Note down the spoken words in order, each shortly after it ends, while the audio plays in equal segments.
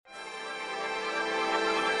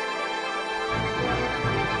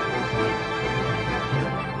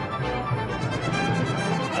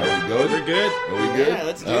going? We're good. Are we good? Yeah,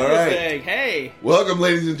 let's do All this right. thing. Hey. Welcome,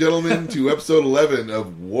 ladies and gentlemen, to episode 11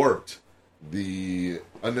 of Warped, the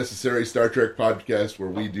unnecessary Star Trek podcast where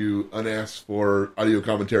we do unasked for audio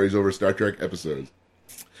commentaries over Star Trek episodes.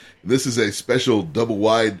 This is a special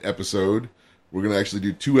double-wide episode. We're going to actually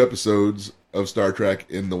do 2 episodes of Star Trek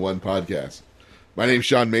in the one podcast. My name's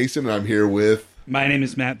Sean Mason, and I'm here with... My name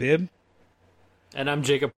is Matt Bibb. And I'm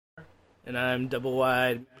Jacob. And I'm double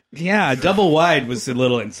wide. Yeah, double wide was a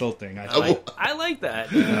little insulting. I thought. I like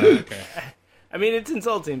that. Okay. I mean, it's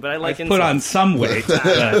insulting, but I like I've put on some weight.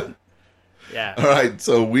 but- Yeah. All right,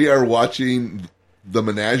 so we are watching The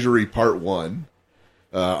Menagerie Part 1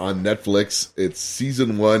 on Netflix. It's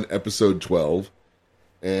Season 1, Episode 12.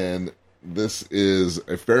 And this is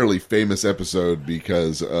a fairly famous episode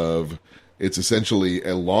because of it's essentially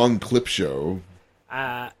a long clip show.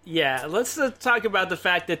 Yeah, let's talk about the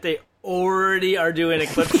fact that they already are doing a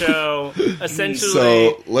clip show, essentially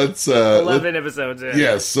So let's 11 episodes in.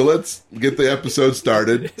 yes, so let's get the episode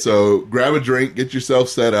started. So grab a drink, get yourself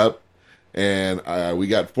set up, and we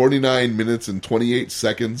got 49 minutes and 28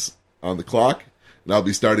 seconds on the clock, and I'll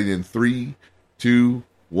be starting in 3, 2,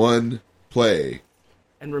 1, play.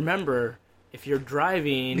 And remember, if you're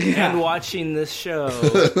driving and watching this show,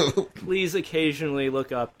 please occasionally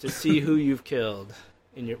look up to see who you've killed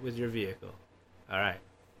with your vehicle. All right.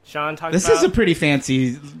 Sean, talk This about... is a pretty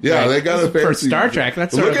fancy... Yeah, they got a fancy... For Star Trek,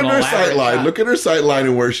 that's sort Look of at an her elaborate sight line. shot. Look at her sight line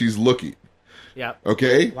and where she's looking. Yeah.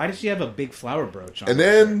 Okay? Why does she have a big flower brooch on? And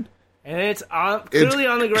then... And it's clearly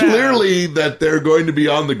on the ground. Clearly that they're going to be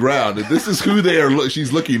on the ground. And this is who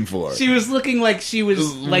she's looking for. She was looking like she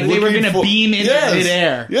was... Like they were going to beam into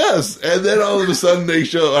midair. Yes, and then all of a sudden they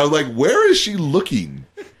show... I'm like, where is she looking?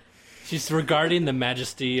 She's regarding the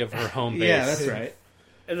majesty of her home base. Yeah, that's right.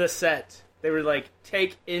 And the set. They were like,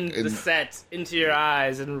 take the set into your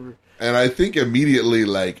eyes. And I think immediately,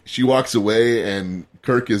 like, she walks away and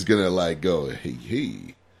Kirk is going to, like, go,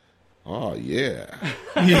 hey. Oh, yeah.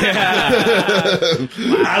 Yeah.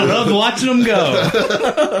 I loved watching them go.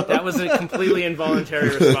 that was a completely involuntary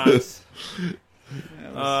response.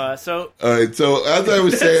 All right, so as I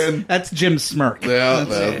was saying... That's Jim's smirk.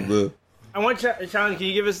 Yeah, I want Sean, can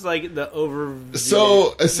you give us, like, the overview?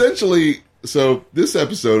 So, essentially... So, this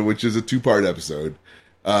episode, which is a 2-part episode,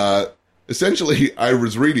 essentially, I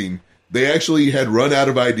was reading, they actually had run out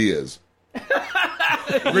of ideas.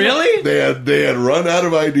 Really? They had run out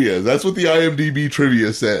of ideas. That's what the IMDb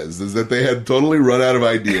trivia says, is that they had totally run out of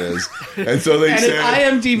ideas. And so they And said...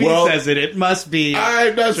 if IMDb says it must be...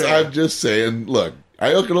 I'm just saying, look,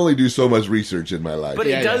 I can only do so much research in my life. But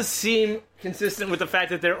it does seem consistent with the fact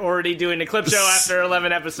that they're already doing a clip show after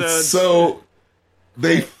 11 episodes. So...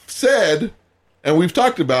 They said, and we've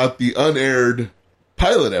talked about the unaired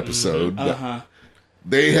pilot episode.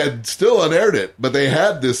 They had still unaired it, but they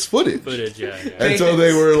had this footage. Yeah. And so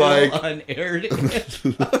they were like... Unaired it.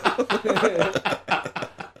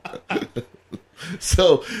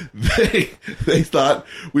 So they thought,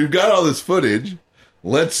 we've got all this footage,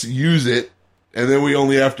 let's use it, and then we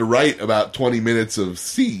only have to write about 20 minutes of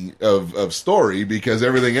story, because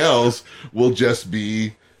everything else will just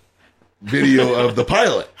be... video of the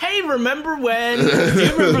pilot. Hey, remember when? Do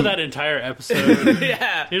you remember that entire episode?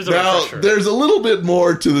 Yeah. Here's a Now, refresher. there's a little bit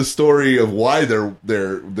more to the story of why they're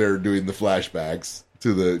doing the flashbacks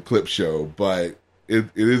to the clip show, but it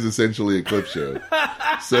is essentially a clip show.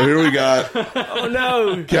 So here we got Oh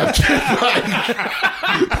no. Captain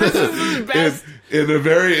Pike This is the best. in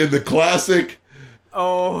the classic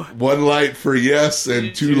Oh. 1 light for yes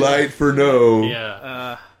and 2 light for no.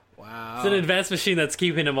 Yeah. Wow. It's an advanced machine that's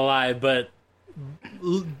keeping him alive, but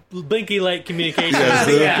blinky light communication Yes,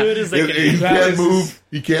 is as good as they can he do. can't move.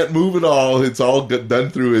 He can't move at all. It's all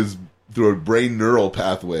done through a brain neural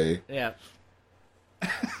pathway. Yeah.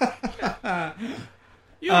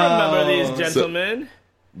 You remember these gentlemen.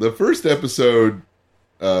 The first episode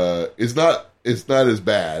is not as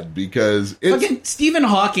bad because it's Again, Stephen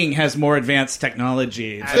Hawking has more advanced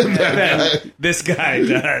technology than this guy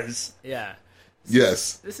does. Yeah.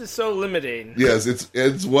 yes. This is so limiting. Yes,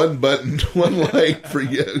 it's one button, 1 light for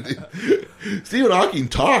you. Stephen Hawking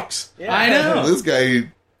talks. Yeah. I know. This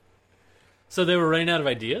guy. So they were running out of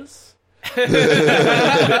ideas?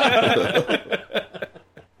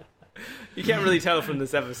 You can't really tell from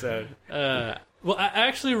this episode. Well, I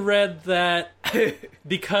actually read that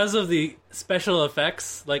because of the special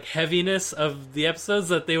effects, like heaviness of the episodes,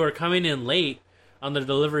 that they were coming in late on the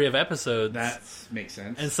delivery of episodes. That makes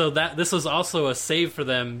sense. And so this was also a save for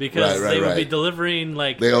them because Right, they would be right. delivering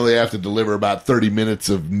like They only have to deliver about 30 minutes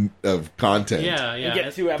of content. yeah. You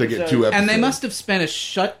get 2 To episodes. get 2 episodes. And they must have spent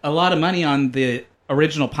a lot of money on the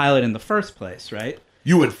original pilot in the first place, right?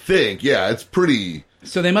 You would think, yeah, it's pretty.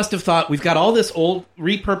 So they must have thought, we've got all this old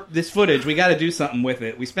this footage. We got to do something with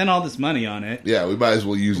it. We spent all this money on it. Yeah, we might as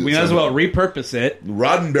well use it. We might as well repurpose it.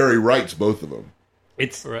 Roddenberry writes both of them.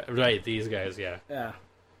 It's Right, these guys, yeah.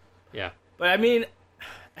 Yeah. But I mean,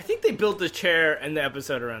 I think they built the chair and the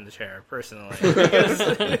episode around the chair, personally. Because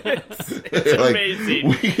it's Like,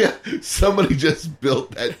 amazing. Somebody just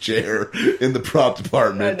built that chair in the prop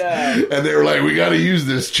department. And they were like, we got to use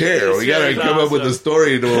this chair. We got to come up with a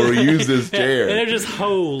story to where we use this chair. And they're just,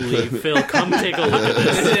 holy, Phil, come take a look at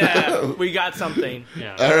this. Yeah, we got something.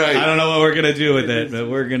 Yeah. All right. I don't know what we're going to do with it, but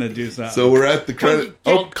we're going to do something. So we're at the credit.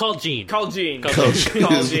 Call Gene. Call Gene. Call Gene.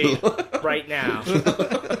 Call Gene. Right now.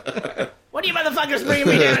 What are you motherfuckers bringing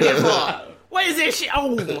me down here for? What is this shit?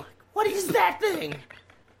 Oh, what is that thing?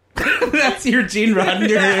 That's your Gene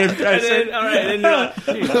Roddenberry impression. All right,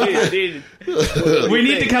 then Gene. We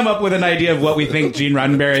need to come up with an idea of what we think Gene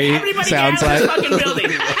Roddenberry Everybody sounds get out of like. this fucking building.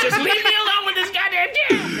 Just leave me alone with this goddamn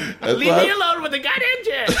chair. That's Leave what- me alone with the goddamn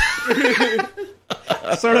chair.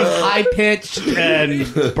 Sort of high-pitched and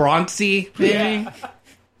Bronxy, maybe.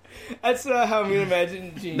 That's how I'm gonna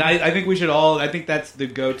imagine Gene. I think we should all... I think that's the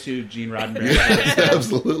go-to Gene Roddenberry. Yes,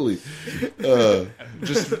 absolutely.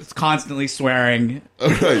 Just constantly swearing, All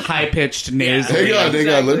right. high-pitched nasally. Hang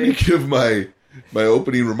on. Let me give my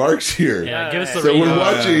opening remarks here. Yeah, give us the So we're radio.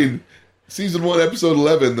 watching Season 1, Episode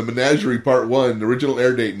 11, The Menagerie Part 1, original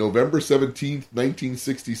air date November 17th,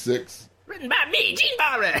 1966. Written by me, Gene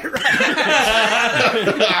Barber.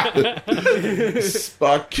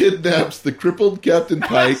 Spock kidnaps the crippled Captain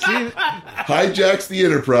Pike, hijacks the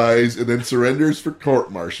Enterprise, and then surrenders for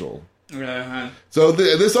court-martial. Uh-huh. So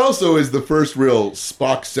this also is the first real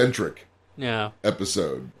Spock-centric Yeah.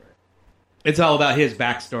 episode. It's all about his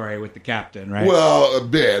backstory with the captain, right? Well, a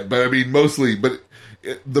bit, but I mean mostly. But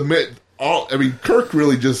Kirk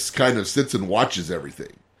really just kind of sits and watches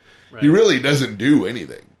everything. Right. He really doesn't do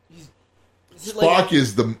anything. Spock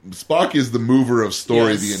is the mover of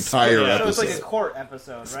story the entire So episode. it's like a court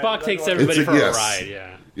episode, right? Spock takes everybody It's a- for yes. a ride,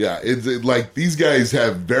 yeah. Yeah, it's like these guys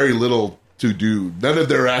have very little to do. None of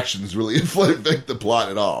their actions really affect the plot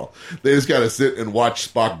at all. They just gotta sit and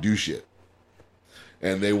watch Spock do shit.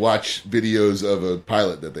 And they watch videos of a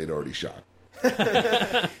pilot that they'd already shot. It's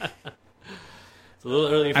a little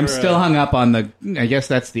early for I'm still hung up on the... I guess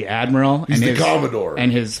that's the Admiral. He's and the his, Commodore.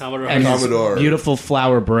 And his, Commodore. and his Commodore. beautiful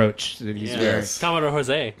flower brooch that he's Yeah. wearing. Yes. Commodore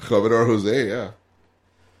Jose. Commodore Jose, yeah.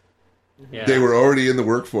 Yeah. They were already in the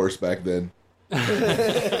workforce back then.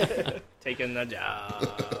 Taking the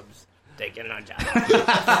jobs. Taking the jobs.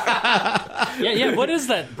 Yeah. What is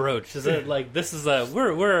that brooch? Is it like this is a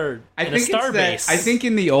we're I in think a star base? I think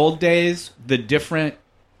in the old days, the different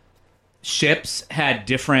ships had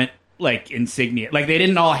different like insignia. Like they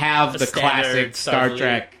didn't all have A the standard classic Star Starfleet.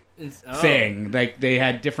 Trek Oh. thing. Like they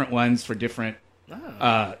had different ones for different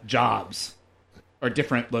jobs or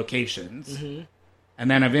different locations. Mm-hmm.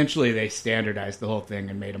 And then eventually they standardized the whole thing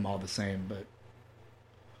and made them all the same. But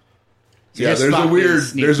so Yeah, just there's a Spock weird is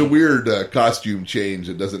sneaky. there's a weird costume change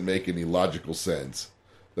that doesn't make any logical sense.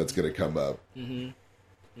 That's going to come up.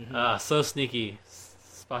 So sneaky.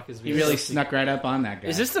 Spock is He being really so sneaky. snuck right up on that guy.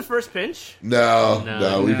 Is this the first pinch? No,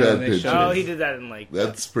 No. we've No, had they pitches. showed Oh, he did that in like.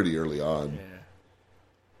 That's pretty early on. Yeah.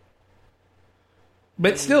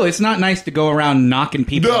 But still, it's not nice to go around knocking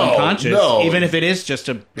people No, unconscious, no. even if it is just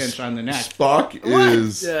a pinch on the neck. Spock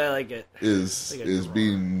is Yeah, I like it. is Like a is drawer.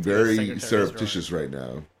 being very Secretary's surreptitious right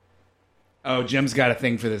now. Oh, Jim's got a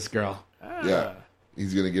thing for this girl. Yeah,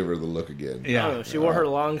 he's going to give her the look again. Yeah. Oh, she wore her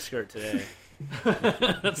long skirt today.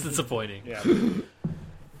 That's disappointing. Yeah.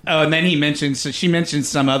 Oh, and then she mentions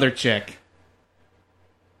some other chick.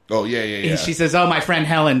 Oh yeah, yeah, yeah. And she says, "Oh, my friend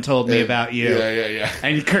Helen told me about you." Yeah.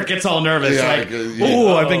 And Kirk gets all nervous, Yeah, like, because, yeah. "Ooh,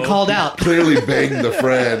 I've been called out." Clearly banged the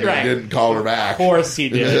friend Right. and didn't call her back. Of course he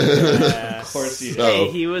did. Yes. Of course he did. So-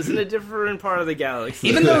 Hey, he was in a different part of the galaxy.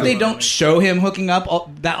 Even though they don't show him hooking up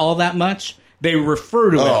all that much, they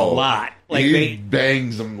refer to it a lot. Like he they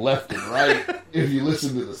bangs them left and right. If you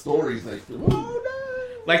listen to the stories, like, oh no.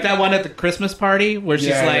 like that one at the Christmas party where she's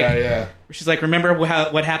Yeah. she's like, "Remember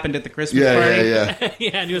what happened at the Christmas Yeah, party?" yeah.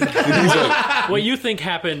 Yeah, and he was like, He's like, what you think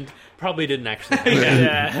happened probably didn't actually happen.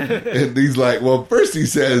 Yeah. and he's like, well, first he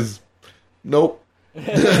says, nope. No,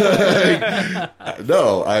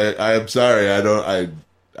 I am sorry.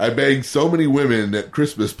 I banged so many women at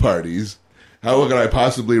Christmas parties. How could I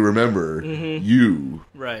possibly remember you?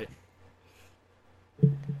 Right.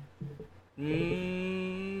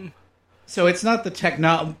 Mm, So it's not the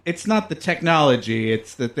technology.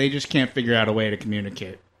 It's that they just can't figure out a way to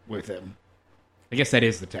communicate with him. I guess that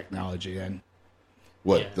is the technology then.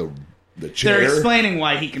 What Yeah. the The chair? They're explaining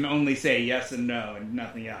why he can only say yes and no and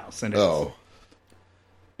nothing else. And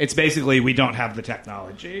it's basically we don't have the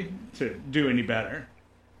technology to do any better.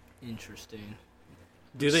 Interesting.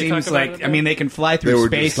 Do they Seems talk about like it? I mean they can fly They through were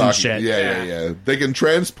space just and talking. shit. Yeah. They can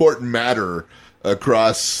transport matter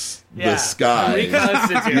across the sky.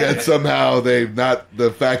 Reconstitute. Yet somehow they've not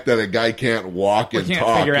the fact that a guy can't walk We and can't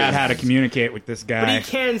talk. figure out is- how to communicate with this But he guy.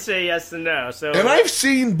 can say yes and no. So And I've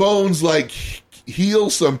seen Bones like heal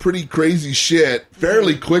some pretty crazy shit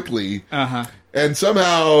fairly quickly. Uh-huh. And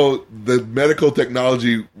somehow the medical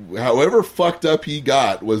technology, however fucked up he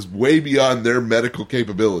got, was way beyond their medical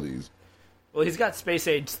capabilities. well, he's got Space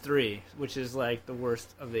AIDS 3, which is like the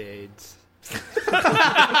worst of the AIDS.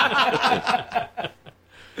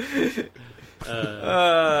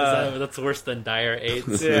 That's worse than dire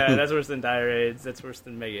AIDS. Yeah, that's worse than dire AIDS. That's worse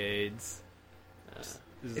than mega AIDS.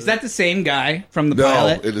 Is that the same guy from the No,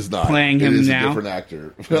 pilot? it is not. Playing it him is now? a different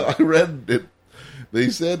actor. Well, I read it. They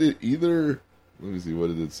said it either. Let me see. What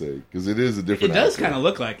did it say? Because it is a It different. does actor. kind of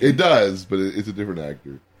look like It does, but it's a different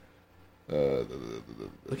actor.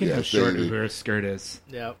 Look at how short her skirt is.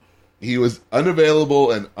 Yep. He was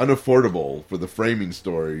unavailable and unaffordable for the framing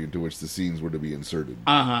story into which the scenes were to be inserted.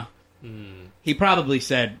 Uh-huh. He probably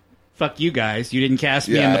said, fuck you guys, you didn't cast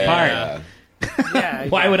me in the part. Yeah.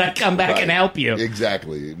 Why would I come back Right. and help you?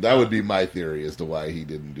 Exactly. That would be my theory as to why he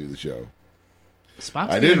didn't do the show.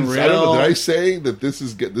 Spock's I being didn't. real. I don't know. Did I say that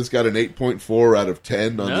this got an 8.4 out of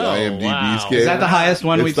 10 on the No, IMDb wow. scale? Is that the highest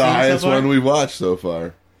one It's we've the seen highest so far? one we've watched so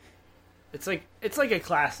far. It's like a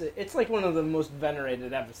classic. It's like one of the most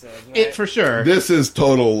venerated episodes. Right? It for sure. This is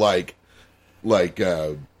total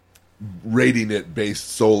rating it based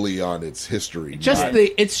solely on its history.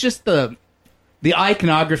 It's just the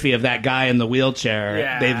iconography of that guy in the wheelchair.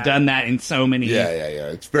 Yeah. They've done that in so many. Yeah.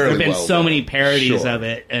 It's fairly. There've been well so done. many parodies Sure. of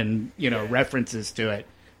it, and references to it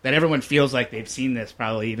that everyone feels like they've seen this,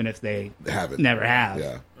 probably even if they Haven't. never have.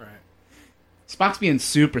 Yeah. Right. Spock's being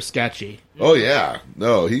super sketchy. Oh yeah.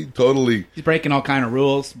 No, he totally. He's breaking all kind of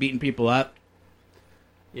rules, beating people up.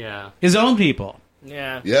 Yeah. His own people.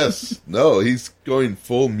 Yeah. Yes. No, he's going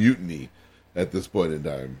full mutiny at this point in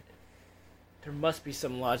time. There must be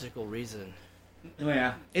some logical reason.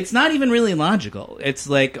 Yeah. It's not even really logical. It's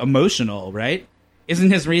like emotional, right?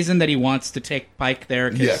 Isn't his reason that he wants to take Pike there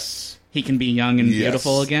because Yes. he can be young and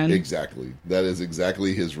beautiful again? Exactly. That is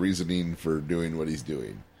exactly his reasoning for doing what he's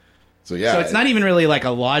doing. So yeah. So it's not even really like a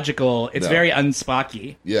logical. It's No. very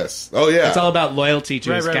unspocky. Yes. Oh yeah. It's all about loyalty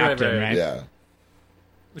to his Right. captain, Yeah.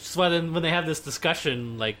 Which is why then when they have this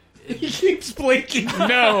discussion, like, He keeps blinking.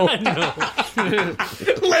 No,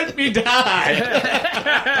 let me die.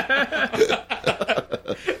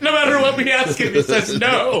 No matter what we ask him, he says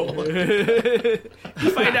no. You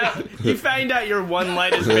find out your one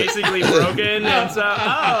light is basically broken, and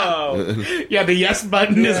so Yeah, the yes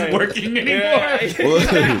button isn't working anymore.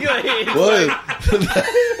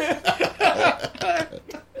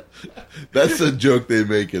 That's a joke they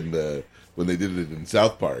make in when they did it in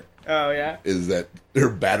South Park. Oh yeah. Is that her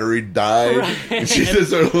battery died? Right. And she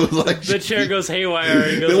just sort of was like the chair goes haywire.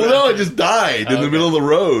 And goes Well, no, it just died in the middle of the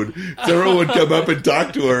road. So everyone would come up and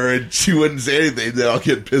talk to her, and she wouldn't say anything. They'd all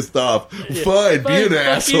get pissed off. Fine, be an fuck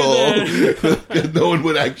asshole. you And no one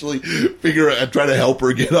would actually try to help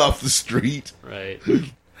her get off the street. Right.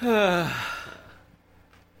 Yeah.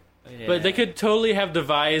 But they could totally have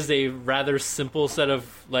devised a rather simple set of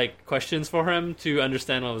like questions for him to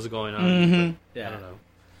understand what was going on. Mm-hmm. But, I don't know.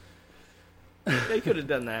 They could have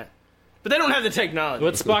done that, but they don't have the technology.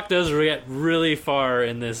 But Spock does get really far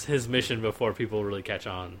in his mission before people really catch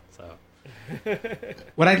on. So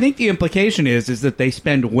What I think the implication is that they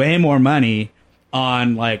spend way more money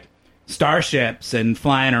on like starships and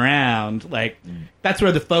flying around. Like that's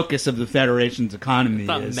where the focus of the Federation's economy it's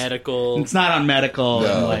not is. medical. It's not on medical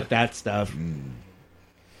and No. like that stuff.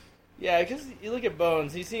 Yeah, because you look at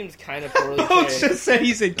Bones, he seems kind of poorly Bones trained. just said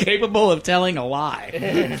he's incapable of telling a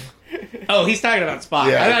lie. Oh, he's talking about Spock.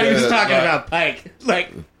 Yeah, I thought he was talking right. about Pike.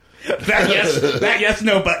 Like that yes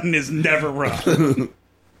no button is never wrong.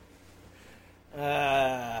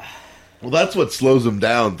 Uh, Well, that's what slows them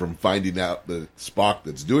down from finding out that Spock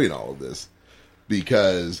that's doing all of this,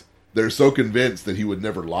 because they're so convinced that he would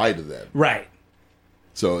never lie to them. Right.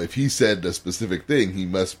 So if he said a specific thing, he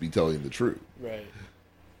must be telling the truth. right.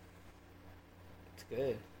 It's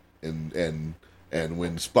good. And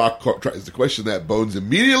when Spock tries to question that, Bones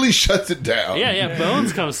immediately shuts it down. Yeah.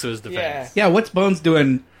 Bones comes to his defense. Yeah, what's Bones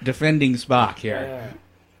doing defending Spock here? Yeah.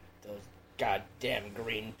 Those goddamn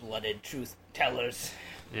green-blooded truth tellers.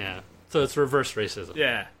 Yeah. So it's reverse racism.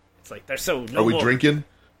 Yeah. It's like they're so Are noble. we drinking?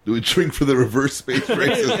 Do we drink for the reverse space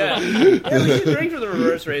racism? Yeah, we should drink for the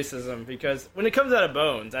reverse racism because when it comes out of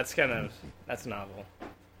Bones, that's novel.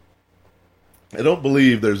 I don't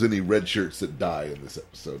believe there's any red shirts that die in this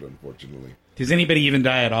episode, unfortunately. Does anybody even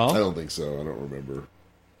die at I all? don't think so. I don't remember.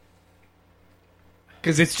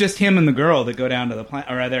 Because it's just him and the girl that go down to the planet,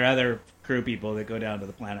 or are there other crew people that go down to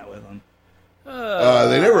the planet with him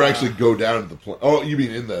They never actually go down to the planet. Oh, you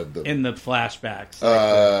mean in the in the flashbacks?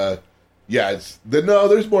 yeah, no,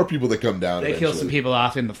 there's more people that come down. They kill eventually. some people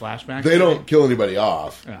off in the flashbacks. They don't kill anybody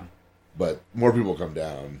off, Yeah. but more people come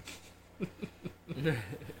down.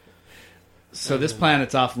 So this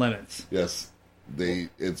planet's off limits. Yes,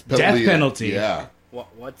 it's Death penalty. Yeah.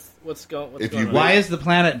 What's going If on? you- Why is the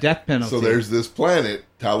planet death penalty? So there's this planet,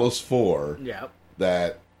 Talos 4, Yeah.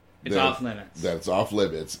 It's off limits. That's off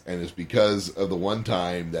limits, and it's because of the one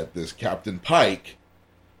time that this Captain Pike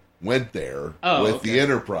went there with the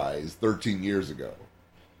Enterprise 13 years ago.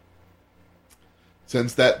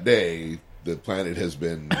 Since that day, the planet has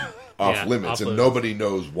been off limits, off and limits. nobody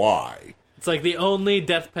knows why. It's like the only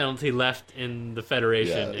death penalty left in the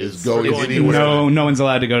Federation Yeah, is is going for anywhere. no one's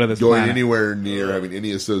allowed to go to this Going planet. anywhere near having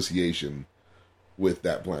any association with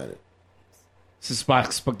that planet. So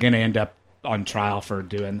Spock's going to end up on trial for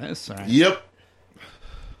doing this. Right? Yep.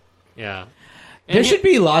 Yeah. There should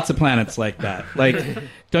be lots of planets like that. Like,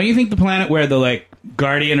 don't you think the planet where the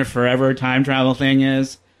Guardian of Forever time travel thing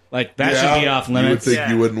is, that should be off limits? You would think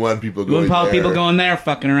you wouldn't want people You going wouldn't want there. people going there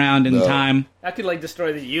fucking around in time. That could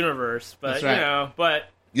destroy the universe, but That's right. but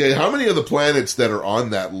Yeah, how many of the planets that are on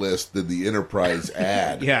that list did the Enterprise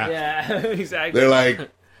add? yeah, exactly. They're like,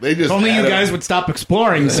 they just If only you add guys would stop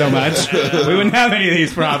exploring so much, we wouldn't have any of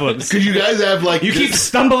these problems. because you guys have You keep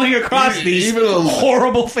stumbling across these even a-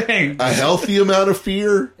 horrible things. a healthy amount of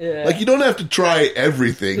fear. Yeah. Like, you don't have to try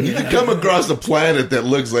everything. You can come across a planet that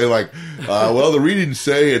looks well, the readings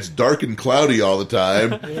say it's dark and cloudy all the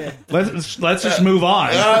time. Let's just move on.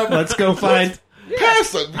 Let's go find.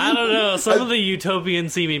 Pass it. I don't know. Some of the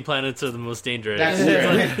utopian-seeming planets are the most dangerous. That's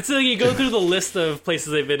true. It's like you go through the list of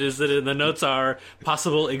places they visited, and the notes are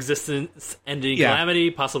possible existence-ending Yeah.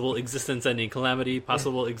 calamity, possible existence-ending calamity,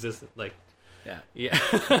 possible existence... Yeah.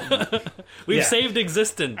 We've Yeah. saved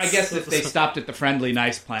existence. I guess if they stopped at the friendly,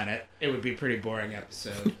 nice planet, it would be a pretty boring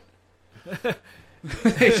episode.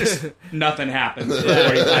 It's just nothing happens for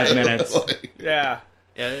 45 minutes. Yeah.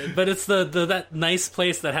 Yeah, but it's that nice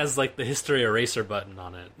place that has the history eraser button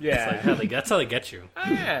on it. Yeah. It's that's how they get you. Oh,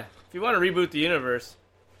 yeah. If you want to reboot the universe,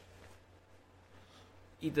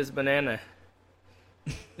 eat this banana.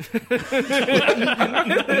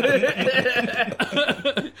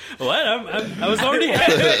 What? I was already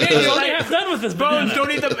half done with this Bones, banana.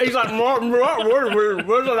 don't eat the. He's like,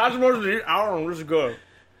 where's the last one to eat? I don't know. This is good.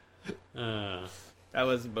 That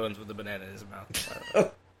was Bones with the banana in his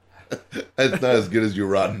mouth. That's not as good as your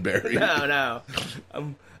Roddenberry. No.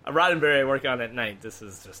 A Roddenberry I work on at night. This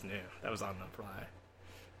is just new. That was on the fly.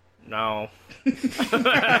 No.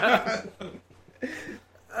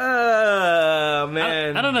 Oh,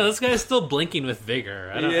 man. I don't know. This guy's still blinking with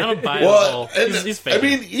vigor. I don't buy Well, the whole. He's I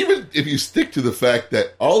faking. mean, even if you stick to the fact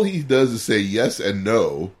that all he does is say yes and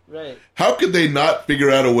no, Right. how could they not figure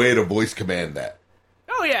out a way to voice command that?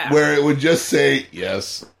 Oh, yeah. Where it would just say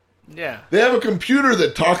yes. Yeah. They have a computer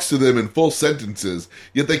that talks to them in full sentences,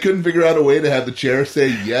 yet they couldn't figure out a way to have the chair say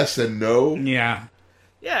yes and no. Yeah.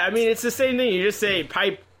 Yeah, I mean, it's the same thing. You just say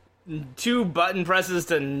pipe 2 button presses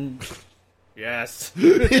to yes.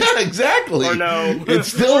 Yeah, exactly. Or no. It's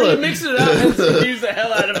still or a you mix it up and confuse the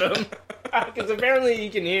hell out of him. Because apparently you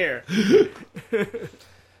can hear.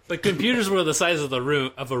 But computers were the size of a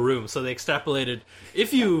room, so they extrapolated.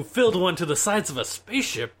 If you filled one to the size of a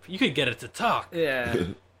spaceship, you could get it to talk, Yeah.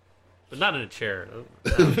 but not in a chair.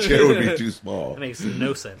 the chair would be too small. That makes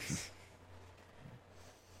no sense.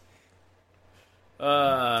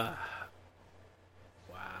 Wow.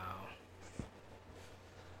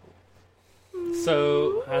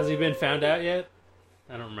 So, has he been found out yet?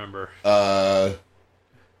 I don't remember. I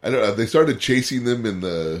don't know. They started chasing them in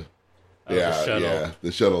the shuttle.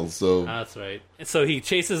 the shuttle. So That's right. And so he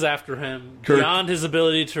chases after him Kirk. beyond his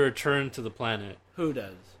ability to return to the planet. Who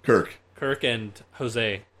does? Kirk, Kirk and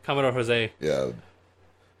Jose, Commodore Jose. yeah,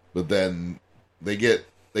 but then they get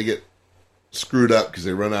screwed up because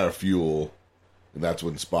they run out of fuel, and that's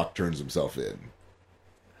when Spock turns himself in.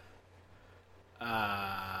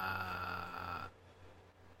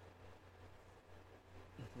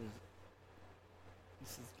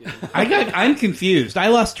 I'm confused. I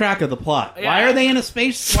lost track of the plot. Why Yeah. are they in a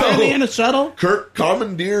space? Why are they in a shuttle? Kirk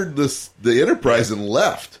commandeered the Enterprise and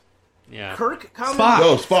left. Yeah. Kirk? Spock.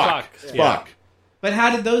 No, Spock. Spock, yeah. But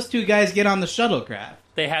how did those two guys get on the shuttlecraft?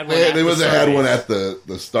 They had one. They must have had one at the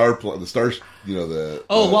star,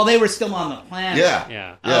 while they were still on the planet. Yeah.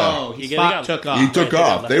 Yeah. Oh, You Spock got- took off. He took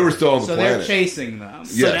off. They were still on the so planet. they're chasing them.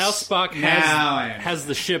 So Yes. now Spock Now I understand. has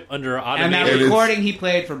the ship under And automated. that And it's- recording he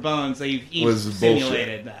played for Bones, he Was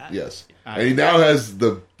simulated bullshit. that. Yes. And he now has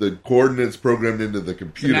the coordinates programmed into the So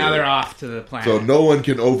computer. now they're off to the planet. So no one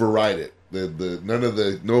can override it.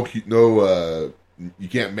 You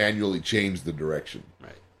can't manually change the direction.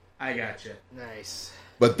 Right. I got you. Nice.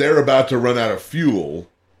 But they're about to run out of fuel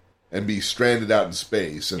and be stranded out in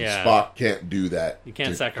space, and Yeah. Spock can't do that. You can't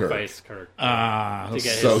to sacrifice Kirk. Ah, to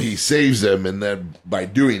get So his- he saves him, and then by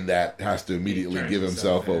doing that, has to immediately turns give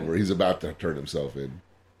himself himself in. over. He's about to turn himself in.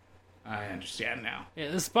 I understand now.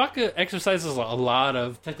 Yeah, Spock exercises a lot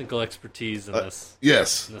of technical expertise in this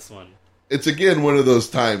Yes. one. It's again one of those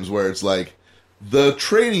times where it's like the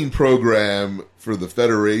training program for the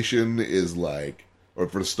Federation is like, or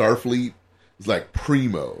for Starfleet is like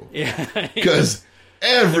primo, Yeah. because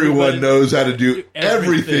everyone Everybody- knows how to do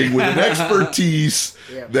everything everything. with an expertise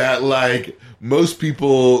Yeah. that like most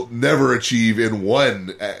people never achieve in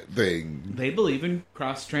one thing. They believe in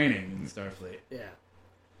cross training in Starfleet. Yeah.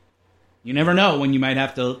 You never know when you might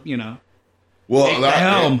have to, Well, Take the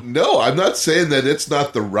helm. no, I'm not saying that it's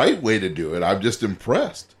not the right way to do it. I'm just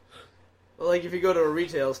impressed. Well, like if you go to a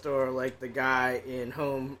retail store, like the guy in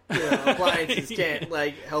home appliances can't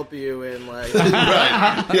like help you and like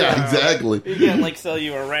Right? Yeah, exactly. he can't like sell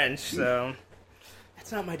you a wrench. So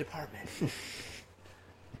that's not my department.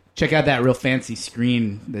 check out that real fancy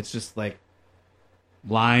screen that's just like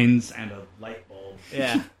lines and a light bulb.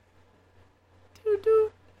 Yeah.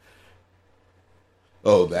 Doo-doo.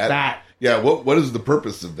 Oh, that. Yeah, what is the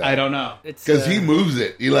purpose of that? I don't know. It's Because he moves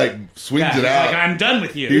it. He like swings Yeah, it he's out. like, I'm done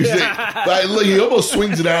with you. He's he almost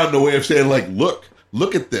swings it out in a way of saying, like,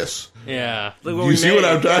 look at this. Yeah. Look what You we see made. what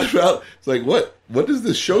I'm talking about? It's like, what does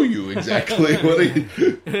this show you exactly?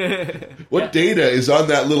 What data is on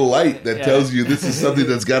that little light that tells you this is something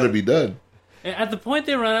that's got to be done? At the point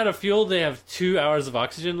they run out of fuel, they have 2 hours of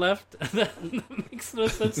oxygen left. That makes no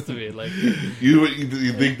sense to me. Like, You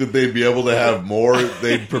think that they'd be able to have more?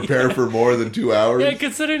 They'd prepare for more than 2 hours? yeah,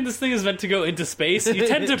 considering this thing is meant to go into space, you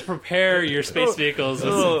tend to prepare your space vehicles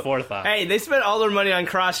with some forethought. Hey, they spent all their money on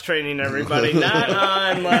cross training everybody, not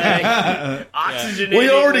on like oxygen.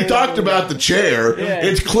 We already talked about the chair. Yeah.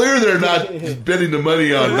 It's clear they're not spending the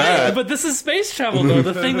money on that. But this is space travel, though.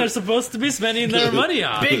 The thing they're supposed to be spending their money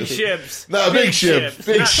on. big ships. No, big ship. ships.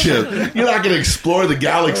 Big ship. You're not going to explore the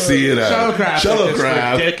galaxy in a Shuttlecraft.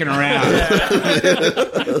 shuttlecraft. Dicking around.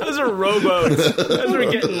 Those are rowboats. Those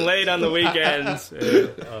are getting late on the weekends.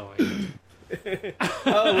 Oh, my God.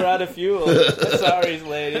 Oh, we're out of fuel. Sorry,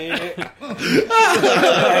 lady.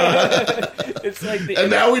 It's like the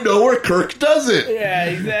And now we know where Kirk does it. yeah,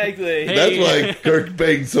 exactly. Hey. That's why Kirk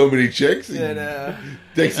banged so many chicks. He And,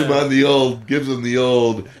 takes him on the old, gives him the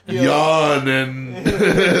old yawn and.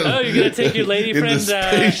 Oh, you're going to take your lady In the friend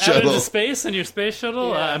space out shuttle. into space in your space shuttle?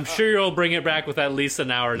 Yeah. I'm sure you'll bring it back with at least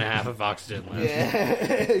an hour and a half of oxygen left. yeah,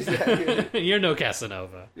 exactly. You're no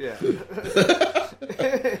Casanova. Yeah.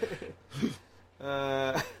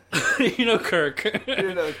 You know Kirk.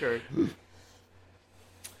 You know, Kirk.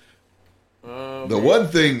 The one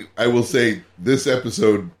thing I will say, this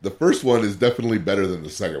episode, the first one is definitely better than the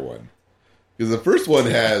second one. Because the first one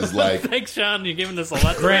has, like, Thanks, Sean. You're giving us a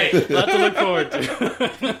lot, Great. lot to look forward to.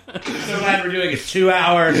 So glad we're doing a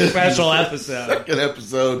 2-hour special episode. second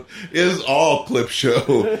episode is all clip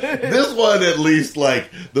show. This one, at least, like,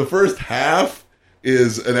 the first half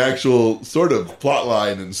is an actual sort of plot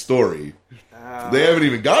line and story. They haven't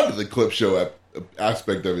even gotten to the clip show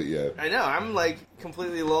aspect of it yet. I know. I'm like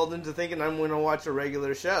completely lulled into thinking I'm going to watch a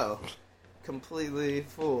regular show. Completely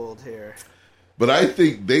fooled here. But I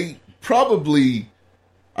think they probably,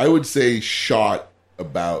 I would say, shot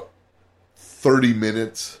about 30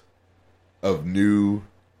 minutes of new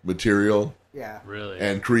material Yeah. Really?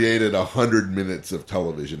 and created 100 minutes of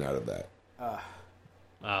television out of that.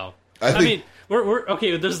 Wow. I think- mean, we're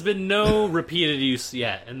okay. There's been no repeated use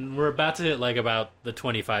yet, and we're about to hit like about the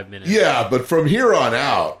 25 minutes. Yeah, but from here on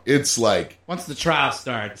out, it's like Once the trial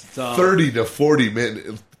starts, it's all 30 to 40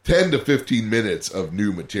 minutes, 10 to 15 minutes of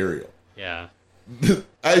new material. Yeah.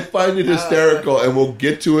 I find it hysterical, and we'll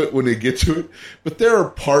get to it when we get to it. But there are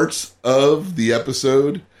parts of the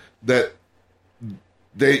episode that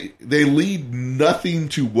they lead nothing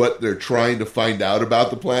to what they're trying to find out about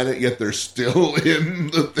the planet, yet they're still in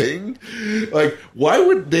the thing. Like, why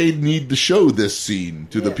would they need to show this scene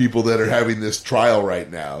to the people that are having this trial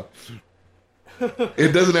right now?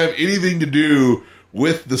 It doesn't have anything to do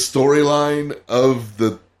with the storyline of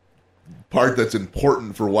the part that's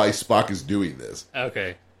important for why Spock is doing this.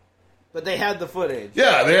 Okay. But they had the footage.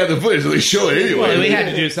 Yeah, they had the footage, so they show it anyway. Well, we had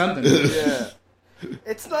to do something. Yeah.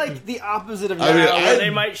 It's like the opposite of now, I mean, where they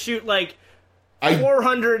might shoot like I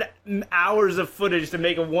 400 hours of footage to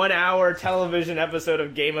make a 1 hour television episode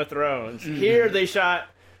of Game of Thrones. Here they shot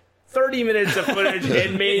 30 minutes of footage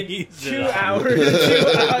and made 2 hours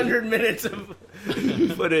and 200 minutes of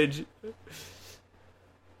footage.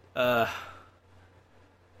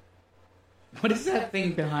 What is that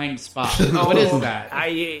thing behind Spock? What is that?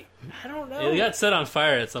 I don't know. It got set on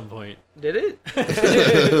fire at some point. Did it?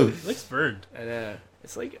 It looks burned. I know.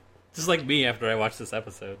 It's like Just like me after I watched this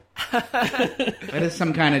episode. That is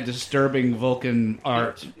some kind of disturbing Vulcan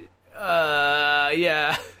art.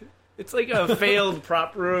 yeah. It's like a failed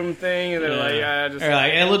prop room thing, and they're like, just They're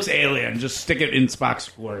like, it looks alien. Just stick it in Spock's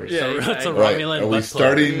quarters. Yeah, So it's a exactly. right. Romulan Are we butt plug.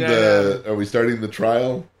 starting Yeah. the? Are we starting the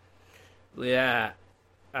trial? yeah.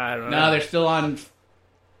 I don't know. No, they're still on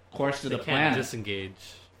course to They the can't planet. disengage.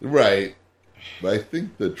 Right. But I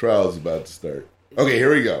think the trial's about to start. Okay,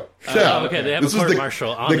 here we go. Now, okay, they have this a is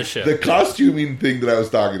court-martial on the ship. The costuming thing that I was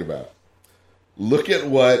talking about. Look at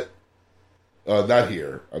what... not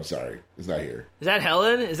here. I'm sorry. It's not here. Is that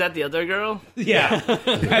Helen? Is that the other girl? Yeah,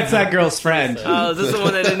 that's that girl's friend. Oh, is this the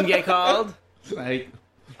one that didn't get called? Like,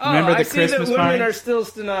 Oh, remember I the see Christmas that women party? are still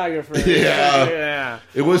stenographers. Yeah. Yeah.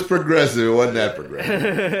 It was progressive. It wasn't that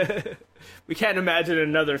progressive. We can't imagine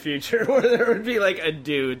another future where there would be like a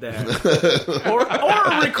dude there. or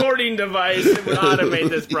a recording device that would automate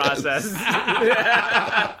this process.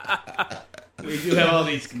 We do have all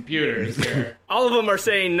these computers here. All of them are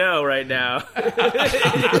saying no right now.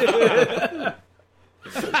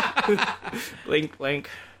 Blink, blink.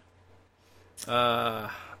 So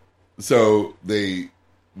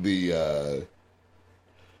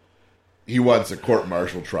he wants a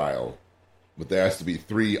court-martial trial, but there has to be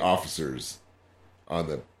 3 officers on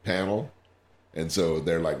the panel, and so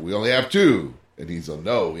they're like, we only have 2, and he's like,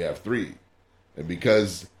 no, we have 3, and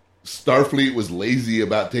because Starfleet was lazy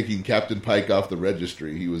about taking Captain Pike off the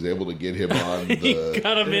registry, he was able to get him on Got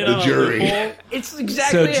him in the on a jury. loophole. It's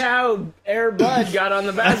exactly how Air Bud got on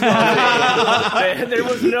the basketball team. There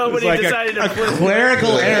was nobody Like decided to flip.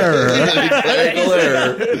 clerical error. Clerical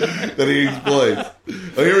error that he exploits.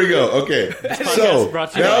 Oh, here we go. Okay, so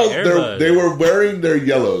brought to you now by Air Bud. they were wearing their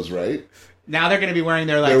yellows, right? Now they're going to be wearing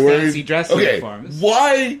their like They're wearing fancy dress okay. uniforms.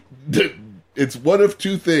 Why? It's one of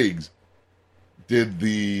 2 things. Did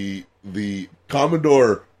the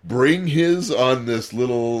Commodore bring his on this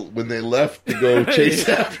little when they left to go chase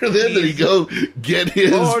after them? Did he go get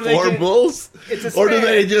his Or they can- formals, It's a or do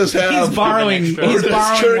spare. they just have? He's borrowing. extra. He's Or does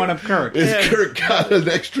borrowing one of Kirk. Is Kirk got an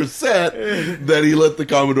extra set that he let the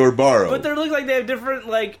Commodore borrow? But they look like they have different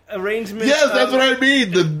like arrangements. Yes, that's of- what I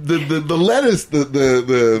mean. The lettuce,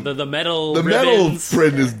 the metal metal ribbons.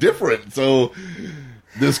 print is different. So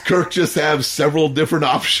does Kirk just have several different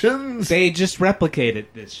options? They just replicated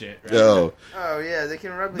this shit. Right? No, Oh yeah, they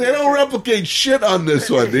can replicate. they don't replicate shit on this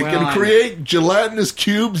one. They Well, can I create gelatinous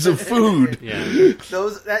cubes of food. Yeah.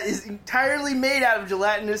 Those that is entirely made out of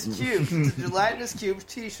gelatinous cubes. It's a gelatinous cubes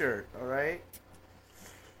T-shirt. All right.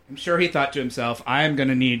 I'm sure he thought to himself, "I am going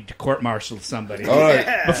to need to court-martial somebody All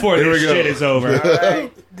right. before Here this we go. shit is over." All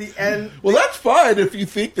right. The end. Well, that's fine if you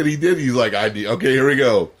think that he did. He's like, I did. Okay, here we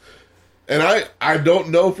go. And I don't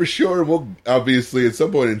know for sure. We'll obviously at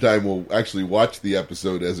some point in time we'll actually watch the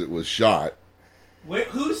episode as it was shot.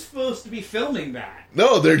 Who's supposed to be filming that?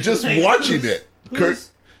 No, they're just Like, watching who's- it. who's- Kirk,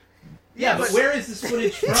 Yeah, but where is this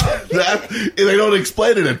footage from? they don't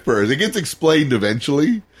explain it at first. It gets explained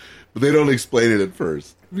eventually, but they don't explain it at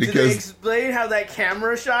first Did they because explain how that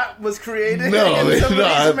camera shot was created? No, in they somebody's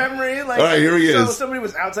not. memory. Like, All right, here he so is. somebody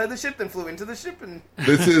was outside the ship, then flew into the ship, and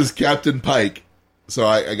this is Captain Pike. So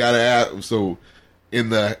I gotta ask. So in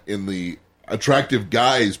the attractive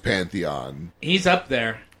guys pantheon, He's up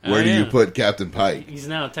there. where Oh, do you yeah. put Captain Pike? He's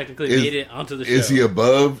now technically Is- made it onto the show. Is he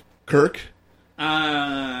above Kirk?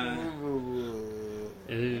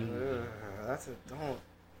 that's a don't.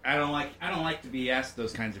 I don't like to be asked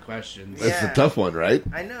those kinds of questions. That's Yeah. a tough one, right?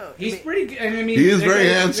 I know. He's pretty good. I mean, He is the very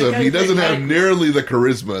guy- handsome. the guy's He doesn't big have like- nearly the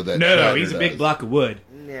charisma that No, Shatner he's a big does. block of wood.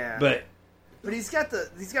 Yeah, But he's got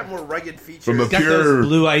more rugged features. From a he's got pure, those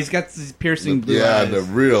blue eyes. He's got these piercing blue yeah, eyes. the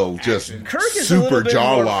real, just Action. Kirk is a little super bit more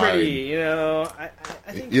jawline. pretty, you know.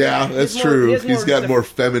 I think Yeah, he that's has true. he has He's got def- more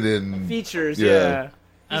feminine features. Yeah.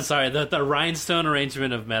 Yeah. I'm sorry, the rhinestone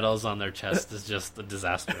arrangement of medals on their chest is just a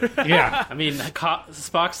disaster. Yeah. I mean,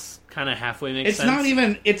 Spock's kind of halfway makes It's sense. not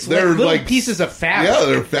even. It's They're like little like- pieces of fabric. Yeah,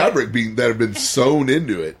 they're fabric that have been sewn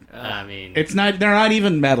into it. I mean, It's not. They're not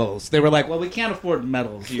even metals. They were like, well, we can't afford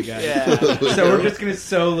metals, you guys. Yeah. So we're just gonna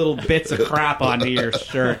sew little bits of crap onto your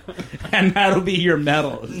shirt, and that'll be your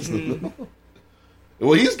medals.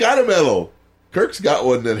 Well, he's got a medal. Kirk's got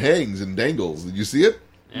one that hangs and dangles. Did you see it?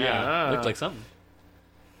 yeah, looked like something.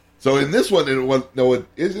 So in this one, what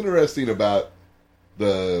is interesting about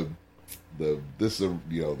the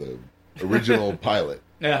original pilot.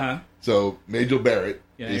 Uh huh. So Majel Barrett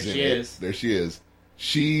Yeah, is there in she it. is. There she is.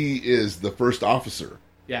 She is the first officer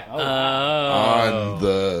Yeah. on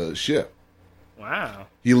the ship. Wow.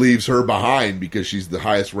 He leaves her behind because she's the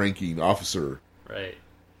highest ranking officer. Right.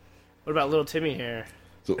 What about little Timmy here?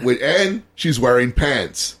 So and she's wearing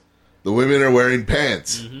pants. The women are wearing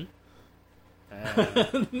pants.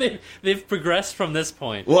 They've progressed from this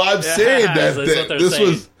point. Well, I'm saying that, That's what they're this saying.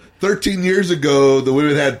 was 13 years ago. The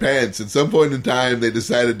women had pants. At some point in time, they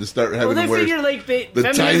decided to start having Well, they to wear. figured like the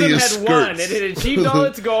feminism tiniest had won. skirts. It had achieved all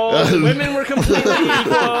its goals. Women were completely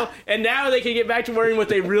equal, and now they can get back to wearing what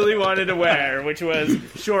they really wanted to wear, which was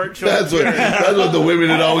short That's what skirts. the women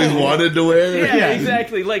had always wanted to wear. Yeah,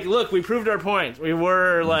 exactly. Like, look, we proved our point.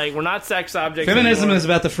 we're not sex objects. Feminism anymore. is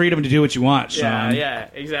about the freedom to do what you want, Sean. Yeah,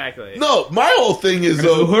 exactly. No, my whole thing is If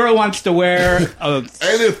though, Uhura wants to wear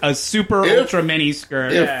if- a super if- ultra mini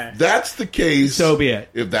skirt, if Yeah. that's the case, so be it.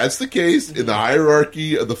 if that's the case in the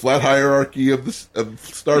hierarchy of the flat hierarchy of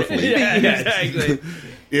Starfleet, Yeah, exactly.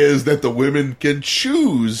 is that the women can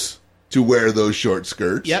choose to wear those short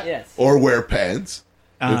skirts, Yep. Yes. or wear pants.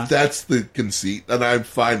 Uh-huh. If that's the conceit, then I'm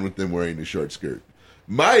fine with them wearing a short skirt.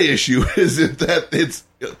 My issue is that it's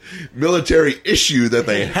a military issue that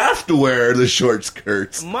they have to wear the short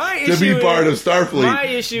skirts My to be issue part of is- Starfleet. my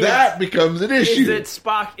issue that becomes an Is issue. that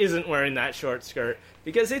Spock isn't wearing that short skirt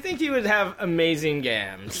because they think he would have amazing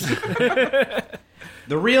gams.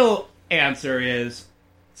 The real answer is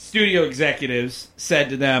studio executives said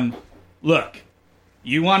to them, look,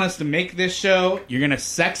 you want us to make this show, you're going to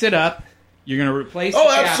sex it up, you're going to replace the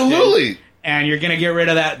captain, absolutely. and you're going to get rid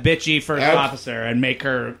of that bitchy first Ab- officer and make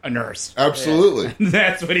her a nurse. Absolutely.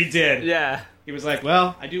 That's what he did. Yeah. He was like,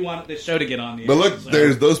 well, I do want this show to get on the But air, look, so-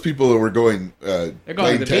 there's those people that were going, going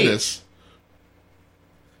playing to the tennis.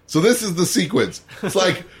 So this is the sequence. It's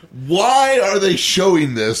like, why are they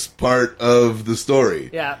showing this part of the story?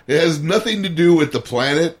 Yeah. It has nothing to do with the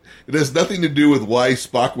planet. It has nothing to do with why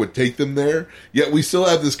Spock would take them there. Yet we still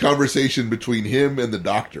have this conversation between him and the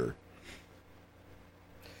Doctor.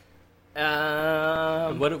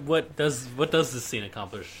 What does this scene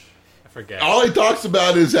accomplish? I forget. All he talks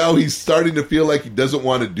about is how he's starting to feel like he doesn't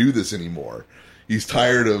want to do this anymore. He's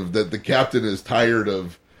tired of that. The captain is tired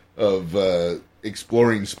of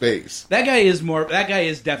exploring space. That guy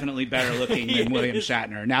is definitely better looking than William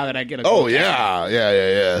Shatner. Now that I get a Oh look at him.